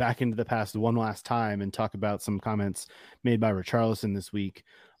go back into the past one last time and talk about some comments made by Richarlison this week.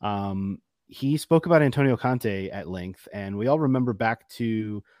 He spoke about Antonio Conte at length, and we all remember back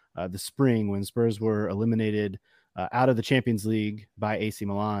to the spring when Spurs were eliminated out of the Champions League by AC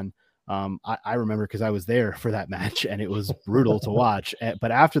Milan. I remember because I was there for that match, and it was brutal to watch.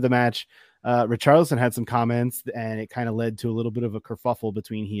 But after the match, Richarlison had some comments, and it kind of led to a little bit of a kerfuffle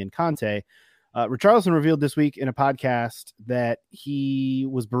between he and Conte. Richarlison revealed this week in a podcast that he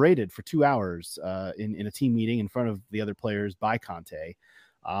was berated for 2 hours in a team meeting in front of the other players by Conte.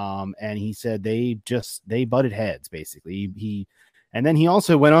 And he said they butted heads, basically. And then he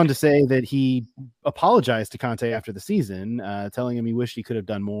also went on to say that he apologized to Conte after the season, telling him he wished he could have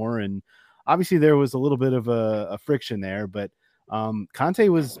done more. And obviously there was a little bit of a friction there, but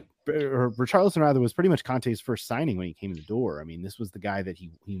Richarlison rather was pretty much Conte's first signing when he came in the door. I mean, this was the guy that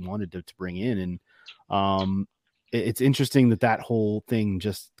he wanted to bring in. And it's interesting that whole thing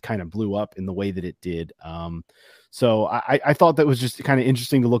just kind of blew up in the way that it did. So I thought that was just kind of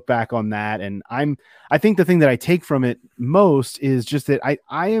interesting to look back on that. And I think the thing that I take from it most is just that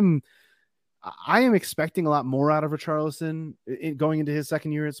I am expecting a lot more out of Richarlison going into his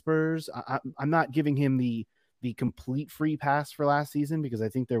second year at Spurs. I'm not giving him the complete free pass for last season because I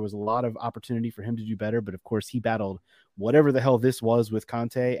think there was a lot of opportunity for him to do better. But of course he battled whatever the hell this was with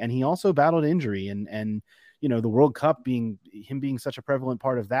Conte, and he also battled injury and the World Cup being such a prevalent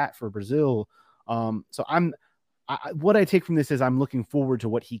part of that for Brazil. So what I take from this is I'm looking forward to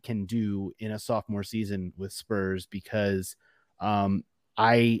what he can do in a sophomore season with Spurs because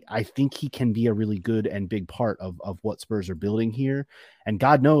I think he can be a really good and big part of what Spurs are building here. And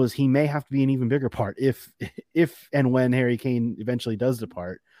God knows he may have to be an even bigger part if and when Harry Kane eventually does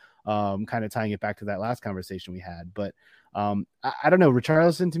depart, kind of tying it back to that last conversation we had. But I don't know,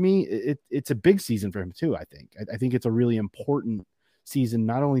 Richarlison, to me, it's a big season for him too. I think it's a really important season,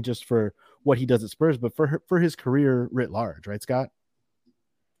 not only just for what he does at Spurs, but for his career writ large. Right, Scott?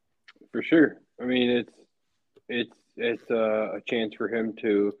 For sure. I mean, it's it's a chance for him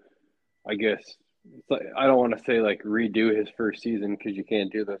to, I guess, I don't want to say like redo his first season because you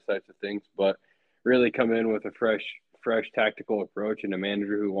can't do those types of things, but really come in with a fresh tactical approach and a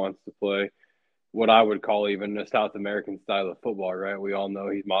manager who wants to play what I would call even a South American style of football, right? We all know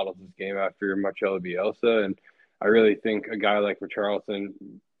he's modeled his game after Marcelo Bielsa, and I really think a guy like Richarlison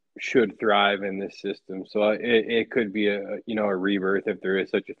should thrive in this system. So it could be a rebirth if there is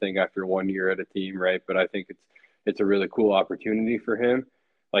such a thing after 1 year at a team, right? But I think it's a really cool opportunity for him.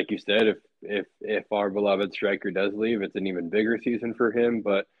 Like you said, if our beloved striker does leave, it's an even bigger season for him.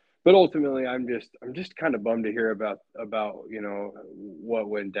 But ultimately, I'm just kind of bummed to hear about what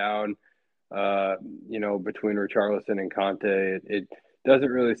went down between Richarlison and Conte. It doesn't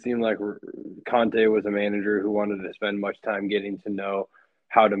really seem like Conte was a manager who wanted to spend much time getting to know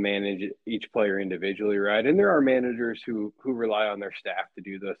how to manage each player individually, right? And there are managers who rely on their staff to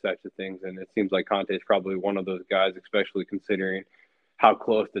do those types of things. And it seems like Conte is probably one of those guys, especially considering how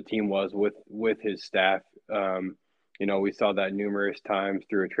close the team was with his staff. We saw that numerous times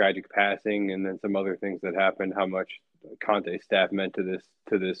through a tragic passing and then some other things that happened, how much Conte's staff meant to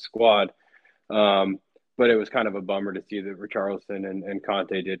this squad. But it was kind of a bummer to see that Richarlison and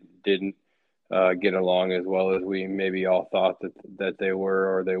Conte didn't get along as well as we maybe all thought that they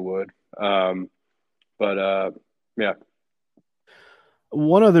were or they would. Yeah.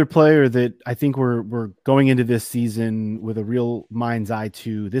 One other player that I think we're going into this season with a real mind's eye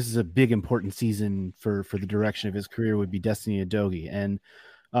to, this is a big important season for the direction of his career, would be Destiny Udogie. And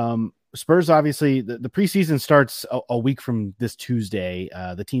Spurs, obviously, the preseason starts a week from this Tuesday.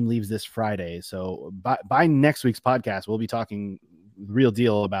 The team leaves this Friday. So by next week's podcast, we'll be talking real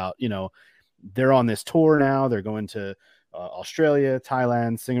deal about, they're on this tour now. They're going to Australia,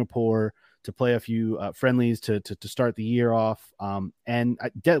 Thailand, Singapore to play a few friendlies to start the year off. And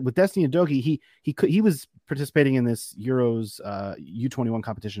with Destiny Udogie, he was participating in this Euros U21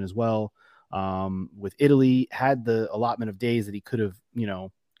 competition as well. With Italy, had the allotment of days that he could have,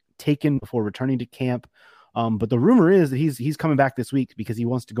 taken before returning to camp. But the rumor is that he's coming back this week because he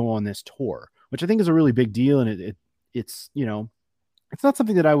wants to go on this tour, which I think is a really big deal. And it's not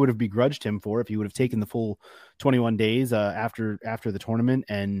something that I would have begrudged him for if he would have taken the full 21 days after the tournament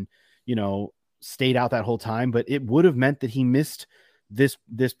and, stayed out that whole time. But it would have meant that he missed this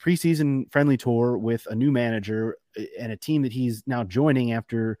preseason friendly tour with a new manager and a team that he's now joining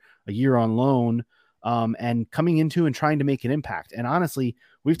after a year on loan, and coming into and trying to make an impact. And honestly,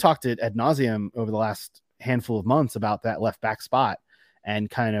 we've talked ad nauseum over the last handful of months about that left back spot and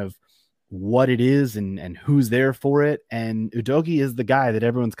kind of what it is and who's there for it. And Udogie is the guy that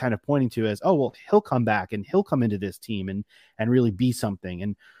everyone's kind of pointing to as, oh, well, he'll come back and he'll come into this team and really be something.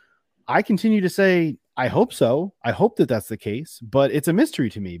 And I continue to say, I hope so. I hope that that's the case, but it's a mystery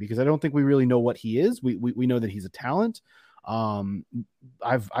to me because I don't think we really know what he is. We know that he's a talent. I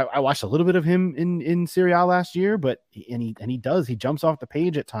watched a little bit of him in Serie A last year, but he jumps off the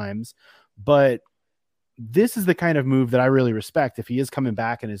page at times, but this is the kind of move that I really respect if he is coming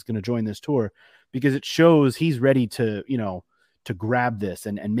back and is going to join this tour, because it shows he's ready to grab this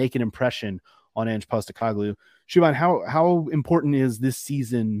and make an impression on Ange Postecoglou. Shuban, how important is this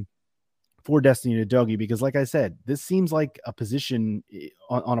season for Destiny Udogie? Because like I said, this seems like a position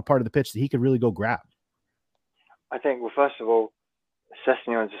on a part of the pitch that he could really go grab. I think, well, first of all,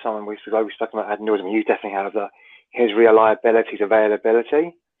 Sessegnon is someone we've spoken about ad nauseum. You definitely have his reliability, his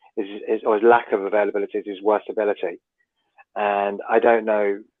availability, or his lack of availability is his worst ability. And I don't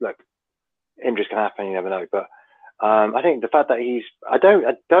know, look, injuries can happen, you never know. But I think the fact that I don't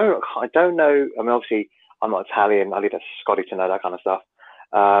know. I mean, obviously, I'm not Italian. I leave that to Scotty to know that kind of stuff.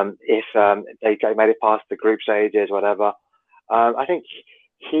 If they made it past the group stages, whatever, I think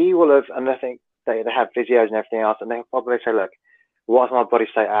he will have, and I think they have physios and everything else, and they'll probably say, look, what's my body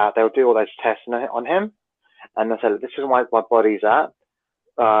state at? They'll do all those tests on him, and they'll say, look, this is where my body's at,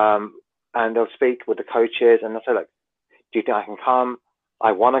 and they'll speak with the coaches, and they'll say, look, do you think I can come?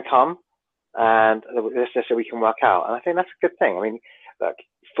 I want to come, and let's just say we can work out. And I think that's a good thing. I mean, look,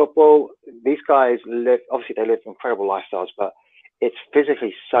 football, these guys obviously they live incredible lifestyles, but it's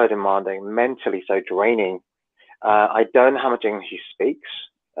physically so demanding, mentally so draining. I don't know how much English he speaks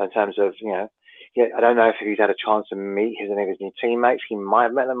in terms of, I don't know if he's had a chance to meet his new teammates. He might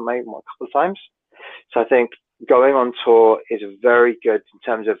have met them maybe a couple of times. So I think going on tour is very good in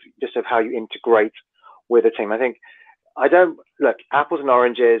terms of just of how you integrate with a team. I don't look apples and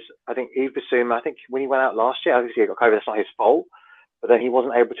oranges. I think Yves Bissouma, I think when he went out last year, obviously he got COVID. That's not his fault, but then he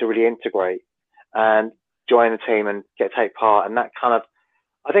wasn't able to really integrate and join the team and take part. And that kind of,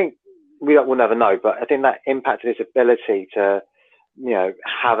 I think we'll never know, but I think that impacted his ability to,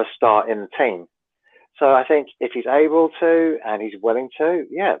 have a start in the team. So I think if he's able to and he's willing to,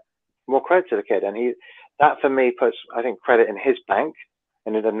 yeah, more credit to the kid. And that for me puts, I think, credit in his bank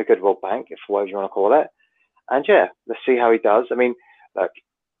and in the Goodwill Bank, if whatever you want to call it. And yeah, let's see how he does. I mean, like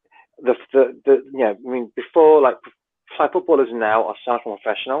before, like footballers now are so much more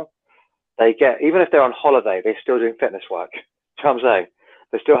professional. They get, even if they're on holiday, they're still doing fitness work. Do you know what I'm saying?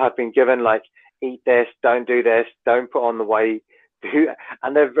 They still have been given, like, eat this, don't do this, don't put on the weight,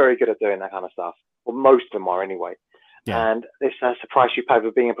 and they're very good at doing that kind of stuff. Well, most of them are anyway. Yeah. And that's the price you pay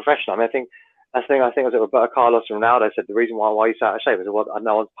for being a professional. I mean, I think that's the thing. I think it was Roberto Carlos and Ronaldo said the reason why he's out of shape is, well,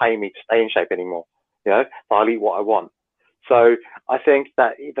 no one's paying me to stay in shape anymore. You know, so I'll eat what I want. So I think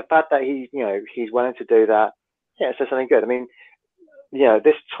that the fact that he's willing to do that, yeah, it's just something good. I mean,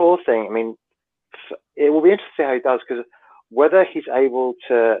 this tour thing, I mean, it will be interesting to see how he does, because whether he's able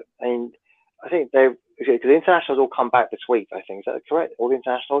to, I mean, I think because the internationals all come back this week, I think. Is that correct? All the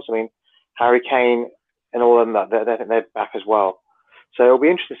internationals? I mean, Harry Kane and all of them, they're back as well. So it'll be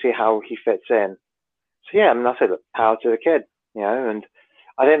interesting to see how he fits in. So yeah, I mean, I said, power to the kid, and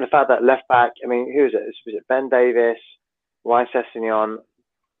I think the fact that left back, I mean, who is it? Was it Ben Davis, Ryan Sessegnon?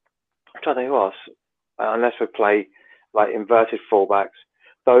 I'm trying to think who else. Unless we play like inverted fullbacks,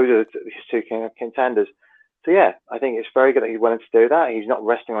 those are his two contenders. So yeah, I think it's very good that he's willing to do that. He's not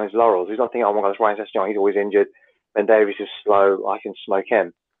resting on his laurels. He's not thinking, oh my God, it's Ryan Sessegnon, he's always injured. Ben Davis is slow, I can smoke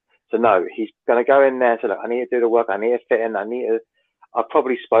him. So no, he's going to go in there and say, look, I need to do the work, I need to fit in, I've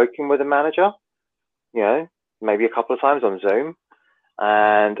probably spoken with the manager, maybe a couple of times on Zoom,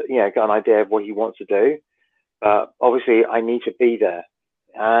 and got an idea of what he wants to do. But obviously I need to be there.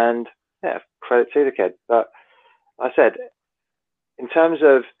 And yeah, credit to the kid. But I said, in terms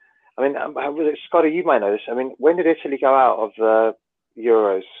of, I mean, Scotty, you might know this. I mean, when did Italy go out of the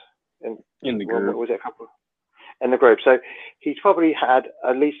Euros? In the group. Was it a couple? In the group. So he's probably had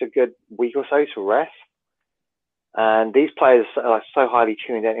at least a good week or so to rest. And these players are so highly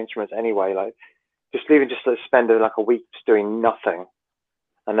tuned in instruments anyway. Like, just to spend like a week just doing nothing.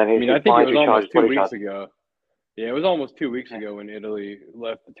 And then I think it was almost 2 weeks ago. Yeah, it was almost 2 weeks ago when Italy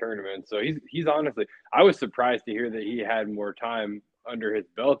left the tournament. So he's honestly, I was surprised to hear that he had more time under his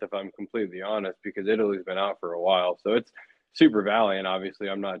belt, if I'm completely honest, because Italy's been out for a while. So it's super valiant. Obviously,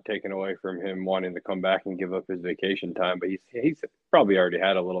 I'm not taking away from him wanting to come back and give up his vacation time, but he's probably already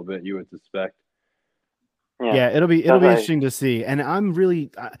had a little bit, you would suspect. Yeah, it'll be interesting to see. And I'm really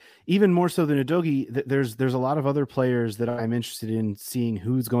even more so than Udogie, there's a lot of other players that I'm interested in seeing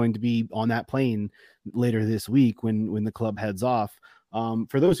who's going to be on that plane later this week when the club heads off.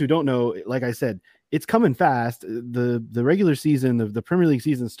 For those who don't know, like I said, it's coming fast. The regular season, the Premier League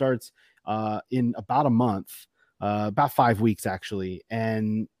season starts in about a month, about 5 weeks actually.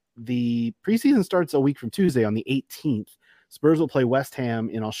 And the preseason starts a week from Tuesday on the 18th. Spurs will play West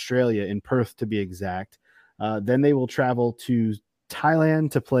Ham in Australia, in Perth to be exact. Then they will travel to Thailand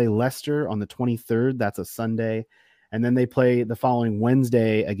to play Leicester on the 23rd. That's a Sunday. And then they play the following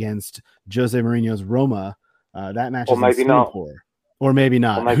Wednesday against Jose Mourinho's Roma. That match is in Singapore. Or maybe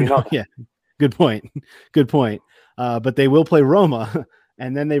not. Or maybe not. Yeah, good point. Good point. But they will play Roma,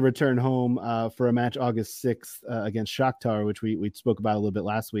 and then they return home for a match August 6th against Shakhtar, which we spoke about a little bit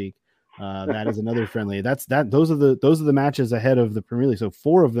last week. That is another friendly. Those are the matches ahead of the Premier League. So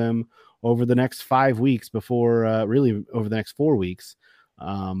 4 of them over the next 5 weeks before really over the next 4 weeks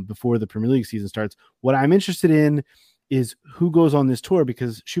before the Premier League season starts. What I'm interested in is who goes on this tour,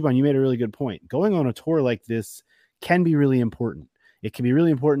 because Shuban, you made a really good point. Going on a tour like this can be really important. It can be really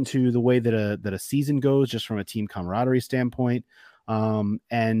important to the way that a season goes, just from a team camaraderie standpoint,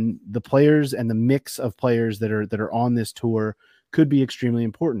 and the players and the mix of players that are on this tour could be extremely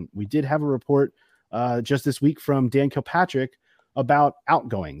important. We did have a report just this week from Dan Kilpatrick about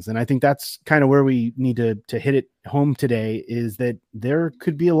outgoings, and I think that's kind of where we need to hit it home today, is that there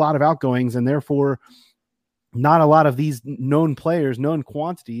could be a lot of outgoings, and therefore not a lot of these known players, known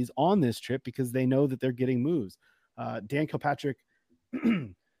quantities on this trip, because they know that they're getting moves. Dan Kilpatrick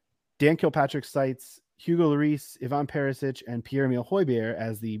cites Hugo Lloris, Ivan Perisic, and Pierre-Emile Højbjerg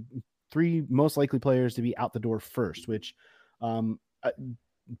as the 3 most likely players to be out the door first, which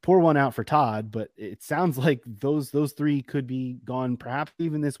pour one out for Todd, but it sounds like those 3 could be gone perhaps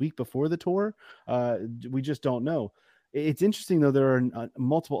even this week before the tour. We just don't know. It's interesting, though, there are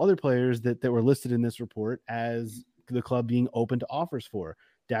multiple other players that were listed in this report as the club being open to offers for.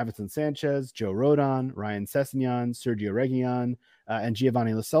 Davinson Sanchez, Joe Rodon, Ryan Sessegnon, Sergio Reguilon, and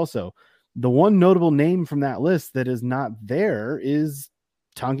Giovanni Lo Celso. The one notable name from that list that is not there is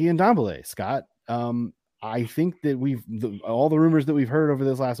Tanguy Ndombele. Scott, I think that all the rumors that we've heard over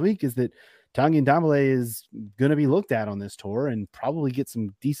this last week is that Tanguy Ndombele is going to be looked at on this tour and probably get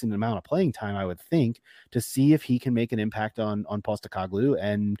some decent amount of playing time, I would think, to see if he can make an impact on Postecoglou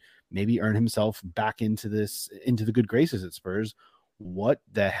and maybe earn himself back into the good graces at Spurs. What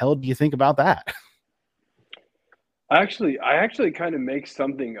the hell do you think about that? I actually kind of make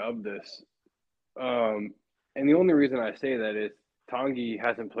something of this. And the only reason I say that is Tanguy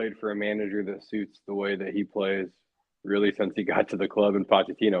hasn't played for a manager that suits the way that he plays really since he got to the club and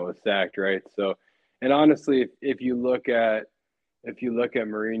Pochettino was sacked, right? So, and honestly, if you look at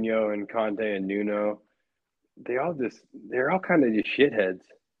Mourinho and Conte and Nuno, they're all kind of just shitheads,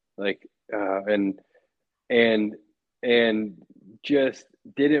 like, and just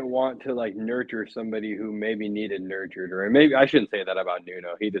didn't want to like nurture somebody who maybe needed nurtured, or maybe I shouldn't say that about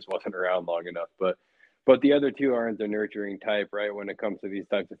Nuno. He just wasn't around long enough, but the other two aren't the nurturing type, right? When it comes to these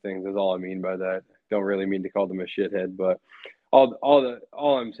types of things, is all I mean by that. Don't really mean to call them a shithead, but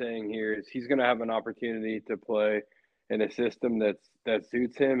all I'm saying here is he's going to have an opportunity to play in a system that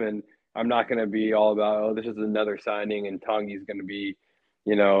suits him, and I'm not going to be all about, oh, this is another signing and Tanguy's going to be,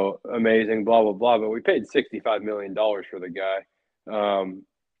 amazing, blah blah blah. But we paid $65 million for the guy, and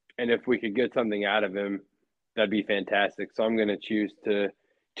if we could get something out of him, that'd be fantastic. So I'm going to choose to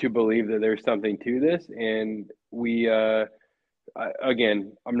believe that there's something to this, and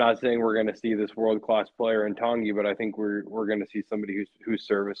again, I'm not saying we're going to see this world-class player in Tanguy, but I think we're going to see somebody who's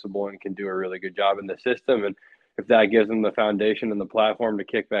serviceable and can do a really good job in the system. And if that gives him the foundation and the platform to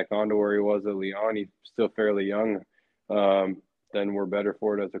kick back onto where he was at Lyon, he's still fairly young, then we're better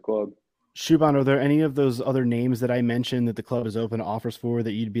for it as a club. Shuban, are there any of those other names that I mentioned that the club is open to offers for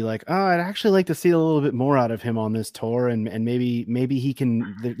that you'd be like, oh, I'd actually like to see a little bit more out of him on this tour, and maybe he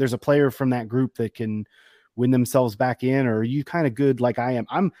can, there's a player from that group that can win themselves back in? Or are you kind of good like I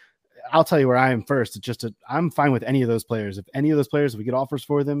am? I'll tell you where I am first. I'm fine with any of those players. If any of those players, if we get offers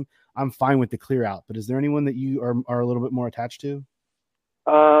for them, I'm fine with the clear out. But is there anyone that you are a little bit more attached to?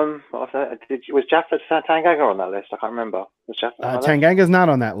 Was Jaffa Tanganga on that list? I can't remember. Was Jaffa Tanganga's not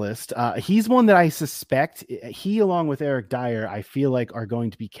on that list. He's one that I suspect he, along with Eric Dyer, I feel like are going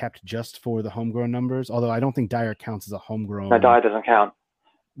to be kept just for the homegrown numbers. Although I don't think Dyer counts as a homegrown. No, Dyer doesn't count.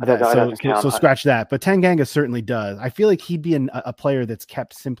 So scratch that. But Tanganga certainly does. I feel like he'd be a player that's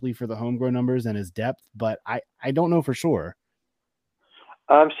kept simply for the homegrown numbers and his depth, but I don't know for sure.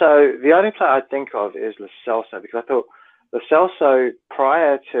 So the only player I think of is Lo Celso, because I thought Lo Celso,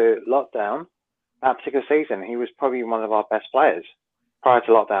 prior to lockdown, that particular season, he was probably one of our best players prior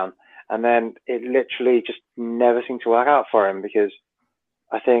to lockdown. And then it literally just never seemed to work out for him, because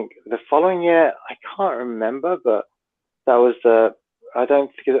I think the following year, I can't remember, but that was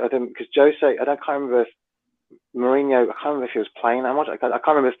because Jose, I can't remember if Mourinho, I can't remember if he was playing that much. I can't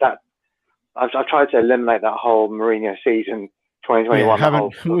remember if that, I've tried to eliminate that whole Mourinho season, 2021. Yeah,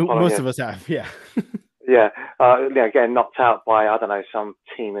 most of us have, yeah. Yeah, getting knocked out by, I don't know, some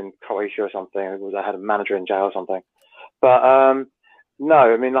team in Croatia or something. I had a manager in jail or something. But no,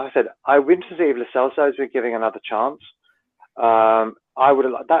 I mean, like I said, I wouldn't see if Lo Celso's been giving another chance. That's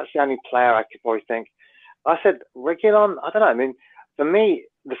the only player I could probably think. I said Reguilon, I don't know. I mean, for me,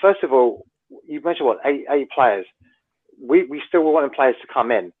 first of all, you mentioned eight players. We still were wanting players to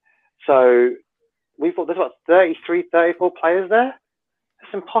come in. So we've got, there's 33, 34 players there.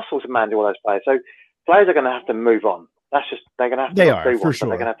 It's impossible to manage all those players. So players are going to have to move on. That's just, they're going to have to do one. Sure.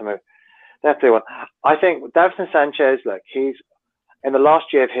 They're going to have to move. They have to do one. I think Davinson Sanchez, look, he's in the last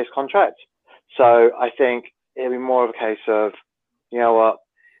year of his contract. So I think it'll be more of a case of, you know what,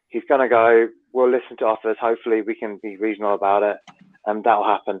 he's going to go, we'll listen to offers. Hopefully we can be reasonable about it, and that'll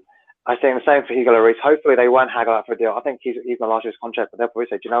happen. I think the same for Hugo Lloris. Hopefully they won't haggle out for a deal. I think he's going to last year's contract, but they'll probably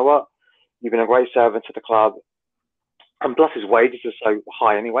say, do you know what? You've been a great servant to the club. And plus his wages are so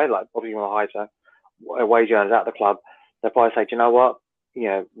high anyway, like obviously one of the highest wage earners at the club. They'll probably say, do you know what? You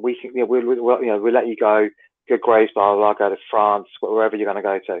know, we'll let you go. Good grace, blah, blah, blah, go to France, wherever you're going to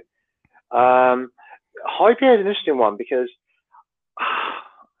go to. Højbjerg is an interesting one because,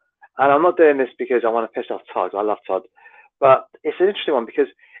 and I'm not doing this because I want to piss off Todd. I love Todd. But it's an interesting one because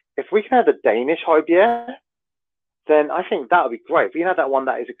if we can have the Danish Højbjerg, then I think that would be great. If we can have that one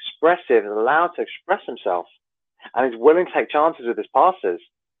that is expressive and allowed to express himself and is willing to take chances with his passes,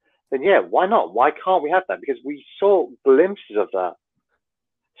 then yeah, why not? Why can't we have that? Because we saw glimpses of that.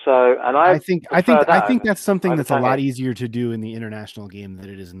 So, and I think that's something that's a lot easier to do in the international game than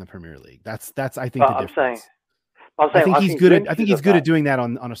it is in the Premier League. That's I think the difference. I think he's good at doing that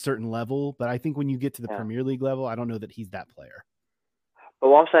on a certain level, but I think when you get to the Premier League level, I don't know that he's that player. But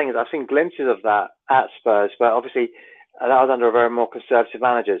what I'm saying is I've seen glimpses of that at Spurs, but obviously that was under a very more conservative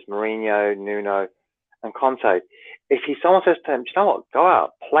managers, Mourinho, Nuno, and Conte. if someone says to him, you know what, go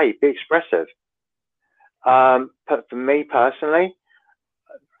out, play, be expressive. But for me personally,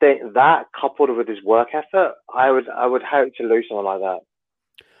 that coupled with his work effort, I would hope to lose someone like that.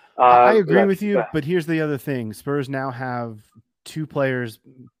 I agree with you, but here's the other thing: Spurs now have two players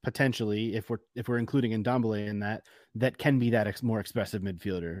potentially, if we're including Ndombele in that can be that more expressive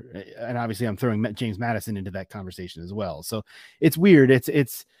midfielder, and obviously I'm throwing James Maddison into that conversation as well. So it's weird.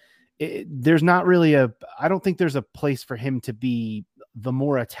 There's not really I don't think there's a place for him to be the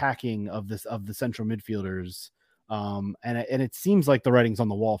more attacking of the central midfielders. And it seems like the writing's on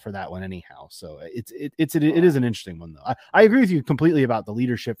the wall for that one anyhow. So it is an interesting one though. I agree with you completely about the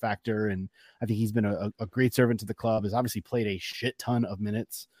leadership factor. And I think he's been a great servant to the club, has obviously played a shit ton of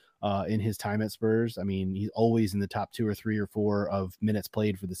minutes in his time at Spurs. I mean, he's always in the top 2 or 3 or 4 of minutes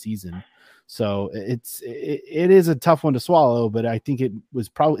played for the season. So it is a tough one to swallow, but I think it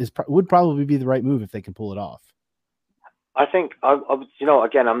would probably be the right move if they can pull it off. I think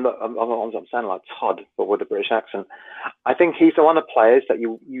again, I'm sounding like Todd, but with a British accent. I think he's the one of the players that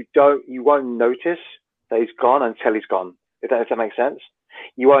you won't notice that he's gone until he's gone. If that makes sense,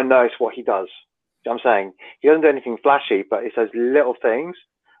 you won't notice what he does. You know what I'm saying, he doesn't do anything flashy, but it's those little things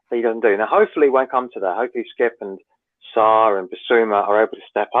that he doesn't do. Now, hopefully, it won't come to that. Hopefully, Skip and Sarr and Basuma are able to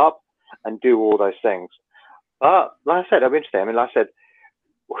step up and do all those things. But like I said, I'm interested. I mean, like I said,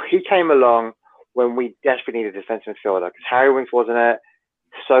 he came along when we desperately needed a defensive midfielder, because Harry Winks wasn't it,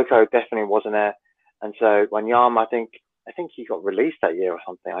 Soko definitely wasn't it, and so Wanyama, I think he got released that year or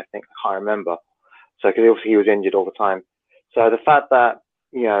something. I can't remember. So because obviously he was injured all the time. So the fact that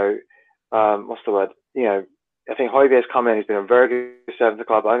what's the word? I think Højbjerg's come in. He's been a very good servant to the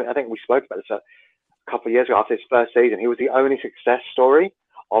club. I think we spoke about this a couple of years ago after his first season. He was the only success story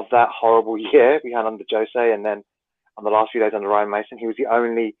of that horrible year we had under Jose, and then on the last few days under Ryan Mason, he was the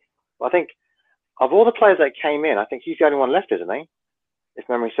only. I think of all the players that came in, I think he's the only one left, isn't he? If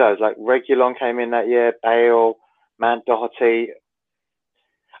memory serves. Like Reguilon came in that year, Bale, Matt Doherty.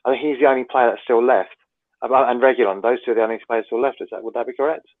 I think he's the only player that's still left. And Reguilon, those two are the only players still left. Would that be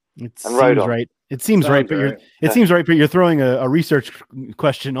correct? It seems right. It seems right, but seems right, but you're throwing a research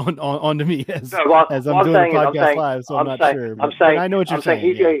question onto me as I'm doing a podcast live, so I'm not sure. I know what you're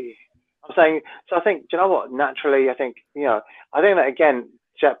saying. I'm saying. So I think, do you know what? Naturally, I think I think that again,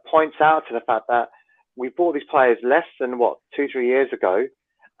 Jet points out to the fact that we bought these players less than 2-3 years ago,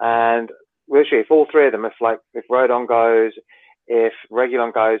 and literally, if all three of them, if Rodon goes, if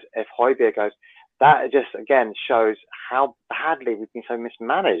Reguilon goes, if Højbjerg goes, that just again shows how badly we've been so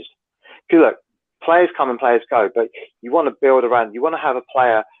mismanaged. Because look, players come and players go, but you want to build around. You want to have a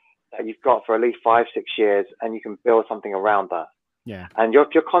player that you've got for at least 5-6 years, and you can build something around that. Yeah. And you're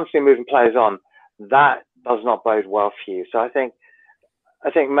constantly moving players on. That does not bode well for you. So I think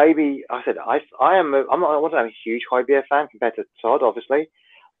maybe I wasn't a huge Højbjerg fan compared to Todd, obviously,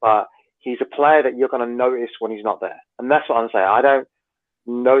 but he's a player that you're going to notice when he's not there, and that's what I'm saying. I don't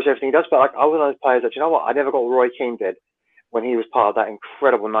notice everything he does, but I was one of those players that I never got what Roy Keane did when he was part of that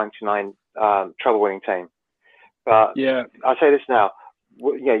incredible '99 treble-winning team. But yeah, I'll say this now.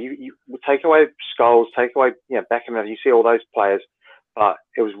 You take away Scholes, take away Beckham, you see all those players, but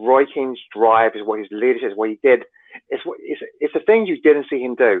it was Roy Keane's drive, is what his leadership is, what he did. It's the things you didn't see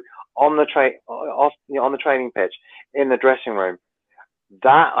him do on the on the training pitch, in the dressing room.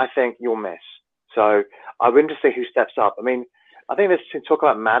 That I think you'll miss. So I'm interested to see who steps up. I mean, I think to talk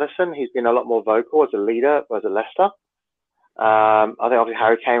about Maddison, he's been a lot more vocal as a leader, as a Leicester. I think obviously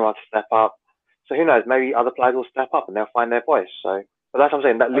Harry Kane will have to step up. So who knows? Maybe other players will step up and they'll find their voice. So, but that's what I'm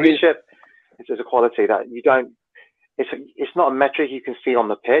saying. That leadership is a quality that you don't. It's not a metric you can see on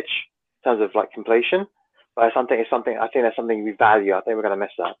the pitch in terms of completion, but it's something. I think that's something we value. I think we're going to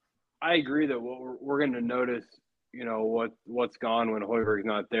miss that. I agree that we're going to notice. What's gone when Højbjerg's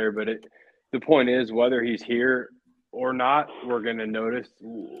not there, but the point is whether he's here or not, we're going to notice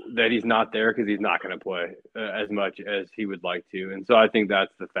that he's not there because he's not going to play as much as he would like to. And so I think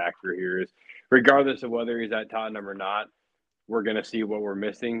that's the factor here is regardless of whether he's at Tottenham or not, we're going to see what we're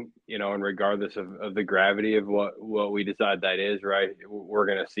missing, and regardless of the gravity of what we decide that is, right, we're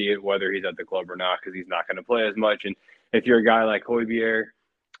going to see it whether he's at the club or not because he's not going to play as much. And if you're a guy like Højbjerg,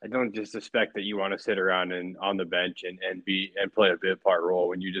 I don't just suspect that you want to sit around and on the bench and play a bit part role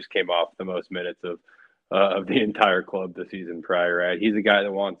when you just came off the most minutes of the entire club the season prior, right? He's a guy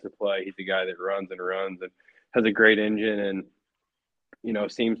that wants to play. He's a guy that runs and has a great engine and,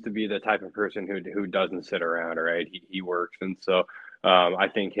 seems to be the type of person who doesn't sit around, right? He works. And so I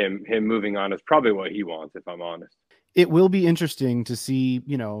think him moving on is probably what he wants, if I'm honest. It will be interesting to see,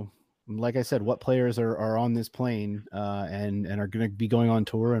 like I said, what players are on this plane and are going to be going on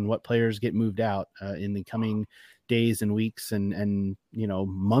tour and what players get moved out in the coming days and weeks and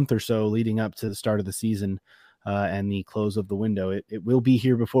month or so leading up to the start of the season and the close of the window. It will be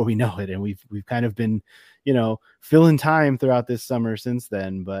here before we know it, and we've kind of been filling time throughout this summer since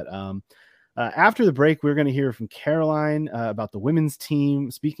then. But after the break, we're going to hear from Caroline about the women's team.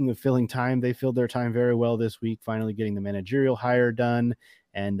 Speaking of filling time, they filled their time very well this week, finally getting the managerial hire done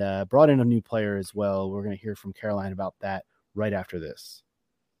and brought in a new player as well. We're going to hear from Caroline about that right after this.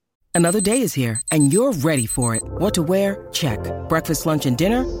 Another day is here, and you're ready for it. What to wear? Check. Breakfast, lunch, and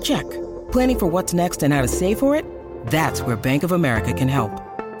dinner? Check. Planning for what's next and how to save for it? That's where Bank of America can help.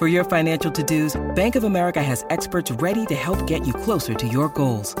 For your financial to-dos, Bank of America has experts ready to help get you closer to your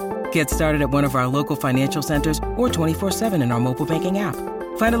goals. Get started at one of our local financial centers or 24/7 in our mobile banking app.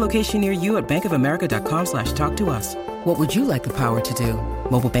 Find a location near you at bankofamerica.com/talktous. What would you like the power to do?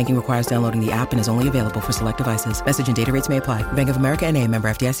 Mobile banking requires downloading the app and is only available for select devices. Message and data rates may apply. Bank of America NA, member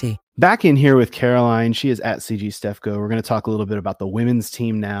FDIC. Back in here with Caroline. She is at CG Stefco. We're going to talk a little bit about the women's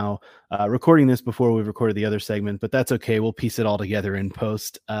team now. Recording this before we've recorded the other segment, but that's okay. We'll piece it all together in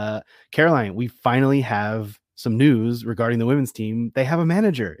post. Caroline, we finally have some news regarding the women's team. They have a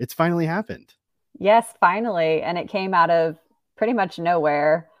manager. It's finally happened. Yes, finally. And it came out of pretty much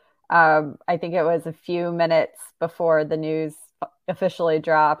nowhere. I think it was a few minutes before the news officially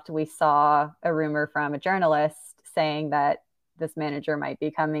dropped. We saw a rumor from a journalist saying that this manager might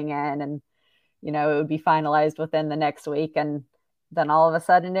be coming in and, it would be finalized within the next week. And then all of a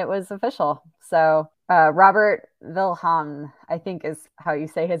sudden it was official. So Robert Wilhelm, I think is how you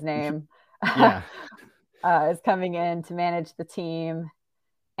say his name. Yeah. Is coming in to manage the team.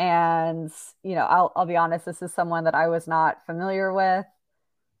 And, I'll be honest, this is someone that I was not familiar with,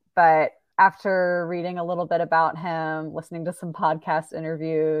 but after reading a little bit about him, listening to some podcast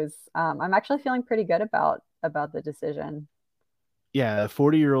interviews, I'm actually feeling pretty good about the decision. Yeah, a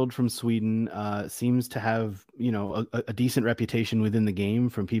 40-year-old from Sweden seems to have, a decent reputation within the game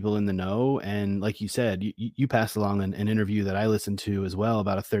from people in the know. And like you said, you passed along an interview that I listened to as well,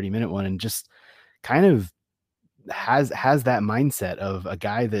 about a 30-minute one, and just kind of has that mindset of a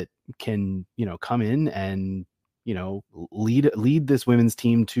guy that can, come in and, lead this women's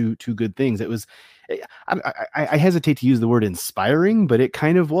team to good things. It was, I hesitate to use the word inspiring, but it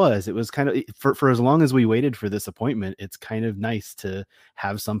kind of was. It was kind of for as long as we waited for this appointment, it's kind of nice to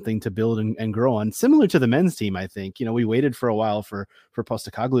have something to build and grow on. Similar to the men's team, I think, we waited for a while for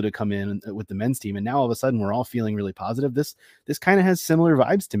Postacoglu to come in with the men's team, and now all of a sudden we're all feeling really positive. This kind of has similar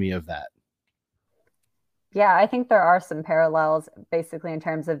vibes to me of that. Yeah, I think there are some parallels basically in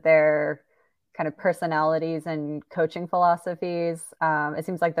terms of their kind of personalities and coaching philosophies. It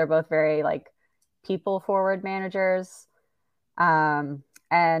seems like they're both very people forward managers. And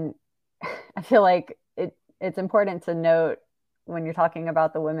I feel like it's important to note when you're talking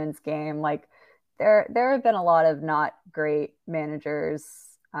about the women's game, there have been a lot of not great managers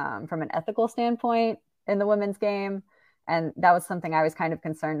from an ethical standpoint in the women's game. And that was something I was kind of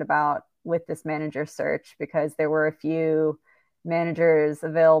concerned about with this manager search, because there were a few managers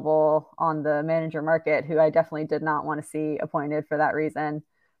available on the manager market who I definitely did not want to see appointed for that reason.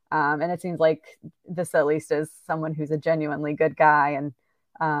 And it seems like this at least is someone who's a genuinely good guy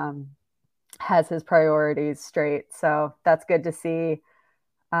and has his priorities straight. So that's good to see.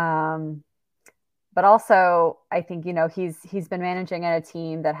 But also, I think, he's been managing at a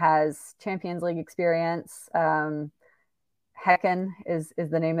team that has Champions League experience. Häcken is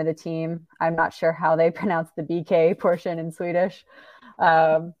the name of the team. I'm not sure how they pronounce the BK portion in Swedish.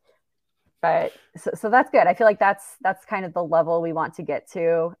 But so that's good. I feel like that's kind of the level we want to get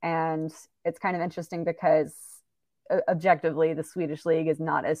to. And it's kind of interesting because objectively, the Swedish league is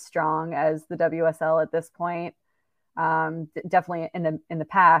not as strong as the WSL at this point. Definitely in the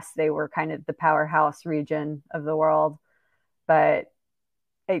past, they were kind of the powerhouse region of the world. But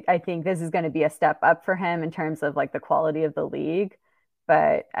I think this is going to be a step up for him in terms of the quality of the league.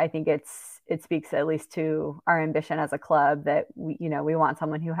 But I think it speaks at least to our ambition as a club that we want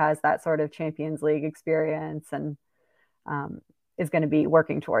someone who has that sort of Champions League experience and is going to be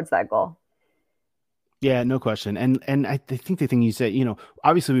working towards that goal. Yeah, no question. And I think the thing you said,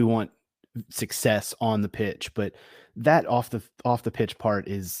 obviously we want success on the pitch, but that off the pitch part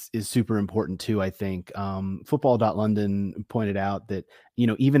is super important too. I think Football.London pointed out that,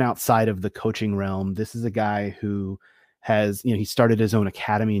 even outside of the coaching realm, this is a guy who has, he started his own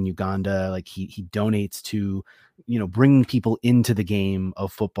academy in Uganda. He donates to, bringing people into the game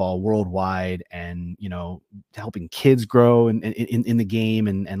of football worldwide and, helping kids grow in the game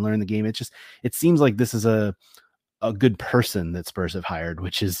and learn the game. It seems like this is a good person that Spurs have hired,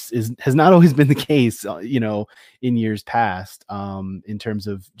 which has not always been the case, in years past, in terms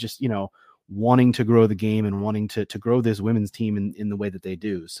of just, wanting to grow the game and wanting to grow this women's team in the way that they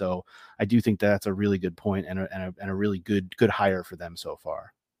do. So I do think that's a really good point and a really good hire for them so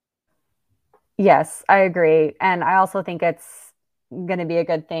far. Yes, I agree. And I also think it's going to be a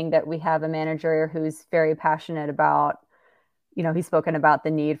good thing that we have a manager who's very passionate about, he's spoken about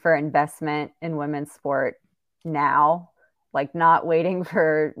the need for investment in women's sport now, like not waiting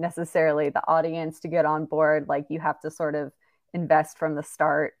for necessarily the audience to get on board. Like you have to sort of invest from the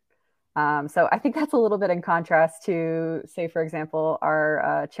start. So I think that's a little bit in contrast to, say, for example,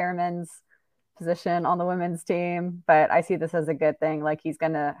 our chairman's position on the women's team. But I see this as a good thing. Like he's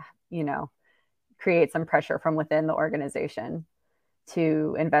going to, create some pressure from within the organization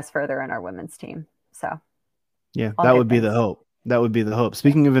to invest further in our women's team. So, yeah, that would be the hope. That would be the hope.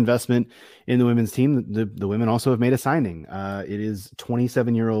 Speaking of investment in the women's team, the women also have made a signing. It is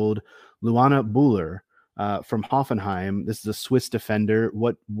 27-year-old Luana Buhler from Hoffenheim. This is a Swiss defender.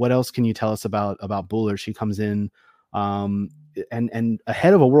 What else can you tell us about Buhler? She comes in and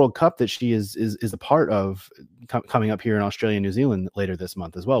ahead of a World Cup that she is a part of coming up here in Australia and New Zealand later this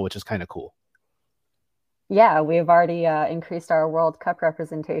month as well, which is kind of cool. Yeah, we've already increased our World Cup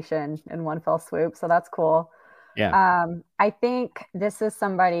representation in one fell swoop. So that's cool. Yeah. I think this is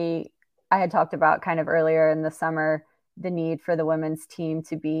somebody I had talked about kind of earlier in the summer, the need for the women's team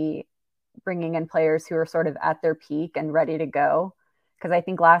to be bringing in players who are sort of at their peak and ready to go. Because I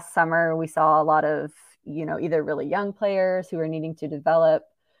think last summer we saw a lot of, either really young players who are needing to develop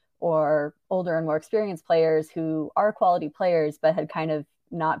or older and more experienced players who are quality players, but had kind of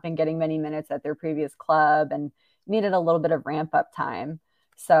not been getting many minutes at their previous club and needed a little bit of ramp up time.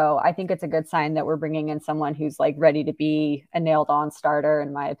 So I think it's a good sign that we're bringing in someone who's like ready to be a nailed on starter,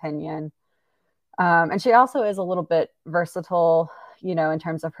 in my opinion. And she also is a little bit versatile, in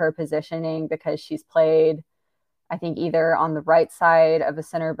terms of her positioning, because she's played, I think, either on the right side of a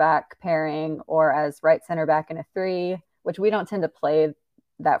center back pairing or as right center back in a 3, which we don't tend to play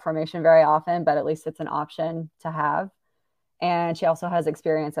that formation very often, but at least it's an option to have. And she also has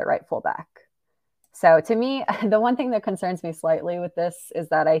experience at right fullback. So to me, the one thing that concerns me slightly with this is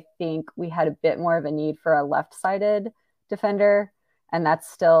that I think we had a bit more of a need for a left-sided defender. And that's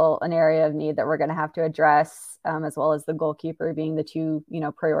still an area of need that we're going to have to address, as well as the goalkeeper being the two,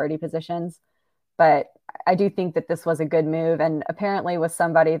 priority positions. But I do think that this was a good move, and apparently was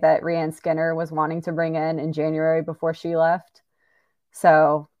somebody that Rianne Skinner was wanting to bring in January before she left.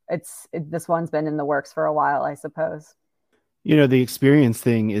 So this one's been in the works for a while, I suppose. The experience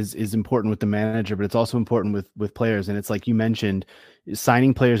thing is important with the manager, but it's also important with players. And it's like you mentioned,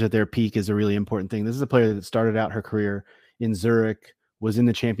 signing players at their peak is a really important thing. This is a player that started out her career in Zurich, was in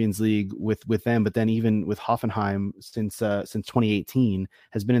the Champions League with them, but then even with Hoffenheim since 2018,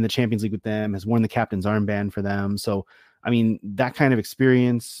 has been in the Champions League with them, has worn the captain's armband for them. So, I mean, that kind of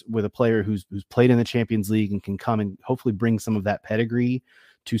experience with a player who's played in the Champions League and can come and hopefully bring some of that pedigree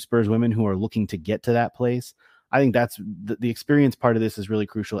to Spurs women who are looking to get to that place. I think that's the experience part of this is really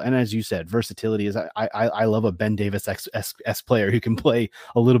crucial. And as you said, versatility is, I love a Ben Davis S player who can play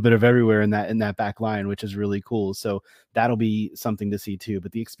a little bit of everywhere in that back line, which is really cool. So that'll be something to see too.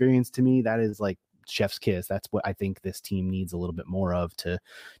 But the experience, to me, that is like chef's kiss. That's what I think this team needs a little bit more of to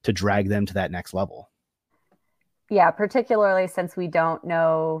drag them to that next level. Yeah, particularly since we don't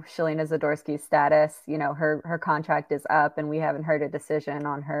know Shalina Zadorsky's status. Her contract is up and we haven't heard a decision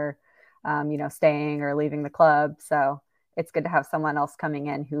on her staying or leaving the club. So it's good to have someone else coming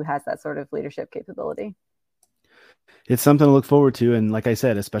in who has that sort of leadership capability. It's something to look forward to. And like I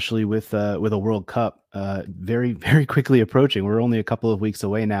said, especially with a World Cup very, very quickly approaching. We're only a couple of weeks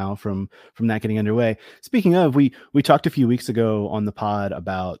away now from that getting underway. Speaking of, we talked a few weeks ago on the pod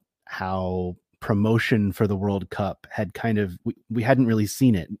about how promotion for the World Cup had kind of, we hadn't really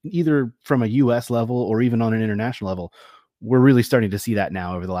seen it either from a US level or even on an international level. We're really starting to see that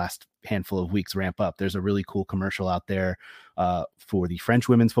now over the last handful of weeks ramp up. There's a really cool commercial out there for the French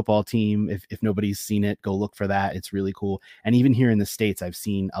women's football team. If nobody's seen it, go look for that. It's really cool. And even here in the States, I've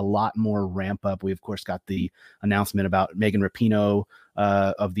seen a lot more ramp up. We, of course, got the announcement about Megan Rapinoe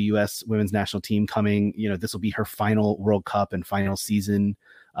of the U.S. women's national team coming. This will be her final World Cup and final season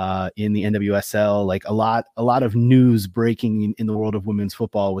in the NWSL. Like a lot of news breaking in the world of women's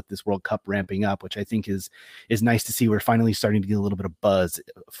football with this World Cup ramping up, which I think is nice to see. We're finally starting to get a little bit of buzz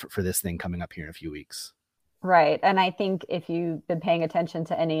for this thing coming up here in a few weeks. Right. And I think if you've been paying attention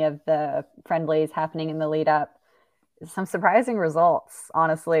to any of the friendlies happening in the lead up, some surprising results,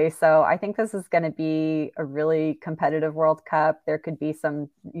 honestly. So I think this is going to be a really competitive World Cup. There could be some,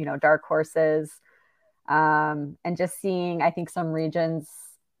 dark horses, and just seeing, I think, some regions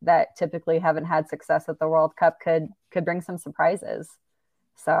that typically haven't had success at the World Cup could bring some surprises.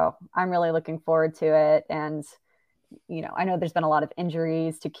 So I'm really looking forward to it. And, I know there's been a lot of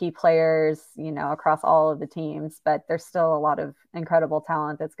injuries to key players, across all of the teams, but there's still a lot of incredible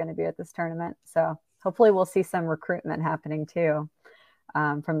talent that's going to be at this tournament. So hopefully we'll see some recruitment happening too,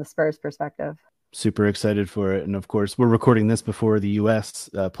 from the Spurs perspective. Super excited for it. And of course, we're recording this before the U.S.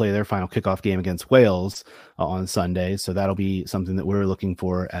 Play their final kickoff game against Wales on Sunday. So that'll be something that we're looking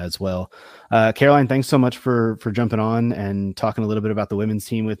for as well. Caroline, thanks so much for jumping on and talking a little bit about the women's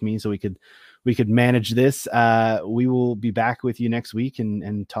team with me so we could manage this. We will be back with you next week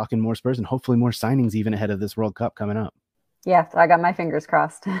and talking more Spurs and hopefully more signings even ahead of this World Cup coming up. Yeah, I got my fingers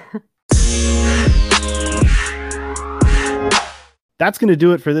crossed. That's going to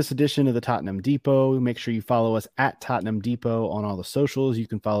do it for this edition of the Tottenham Depot. Make sure you follow us at Tottenham Depot on all the socials. You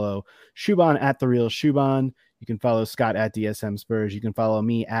can follow Shuban at The Real Shuban. You can follow Scott at DSM Spurs. You can follow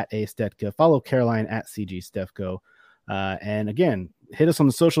me at A Stetka. Follow Caroline at CG Stefko. And again, hit us on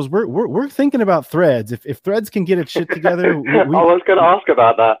the socials. We're thinking about Threads. If Threads can get its shit together, I was going to ask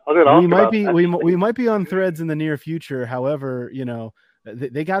about that. We might be on Threads in the near future. However,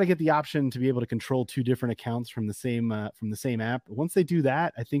 they got to get the option to be able to control two different accounts from the same app. Once they do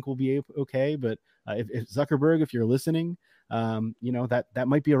that, I think we'll be okay. But if Zuckerberg, if you're listening, that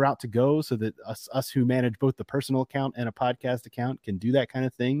might be a route to go so that us who manage both the personal account and a podcast account can do that kind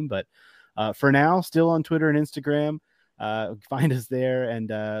of thing. But for now, still on Twitter and Instagram. Find us there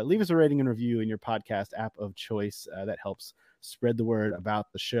and leave us a rating and review in your podcast app of choice. That helps spread the word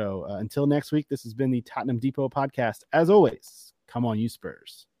about the show. Until next week, this has been the Tottenham Depot podcast. As always, come on, you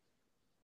Spurs.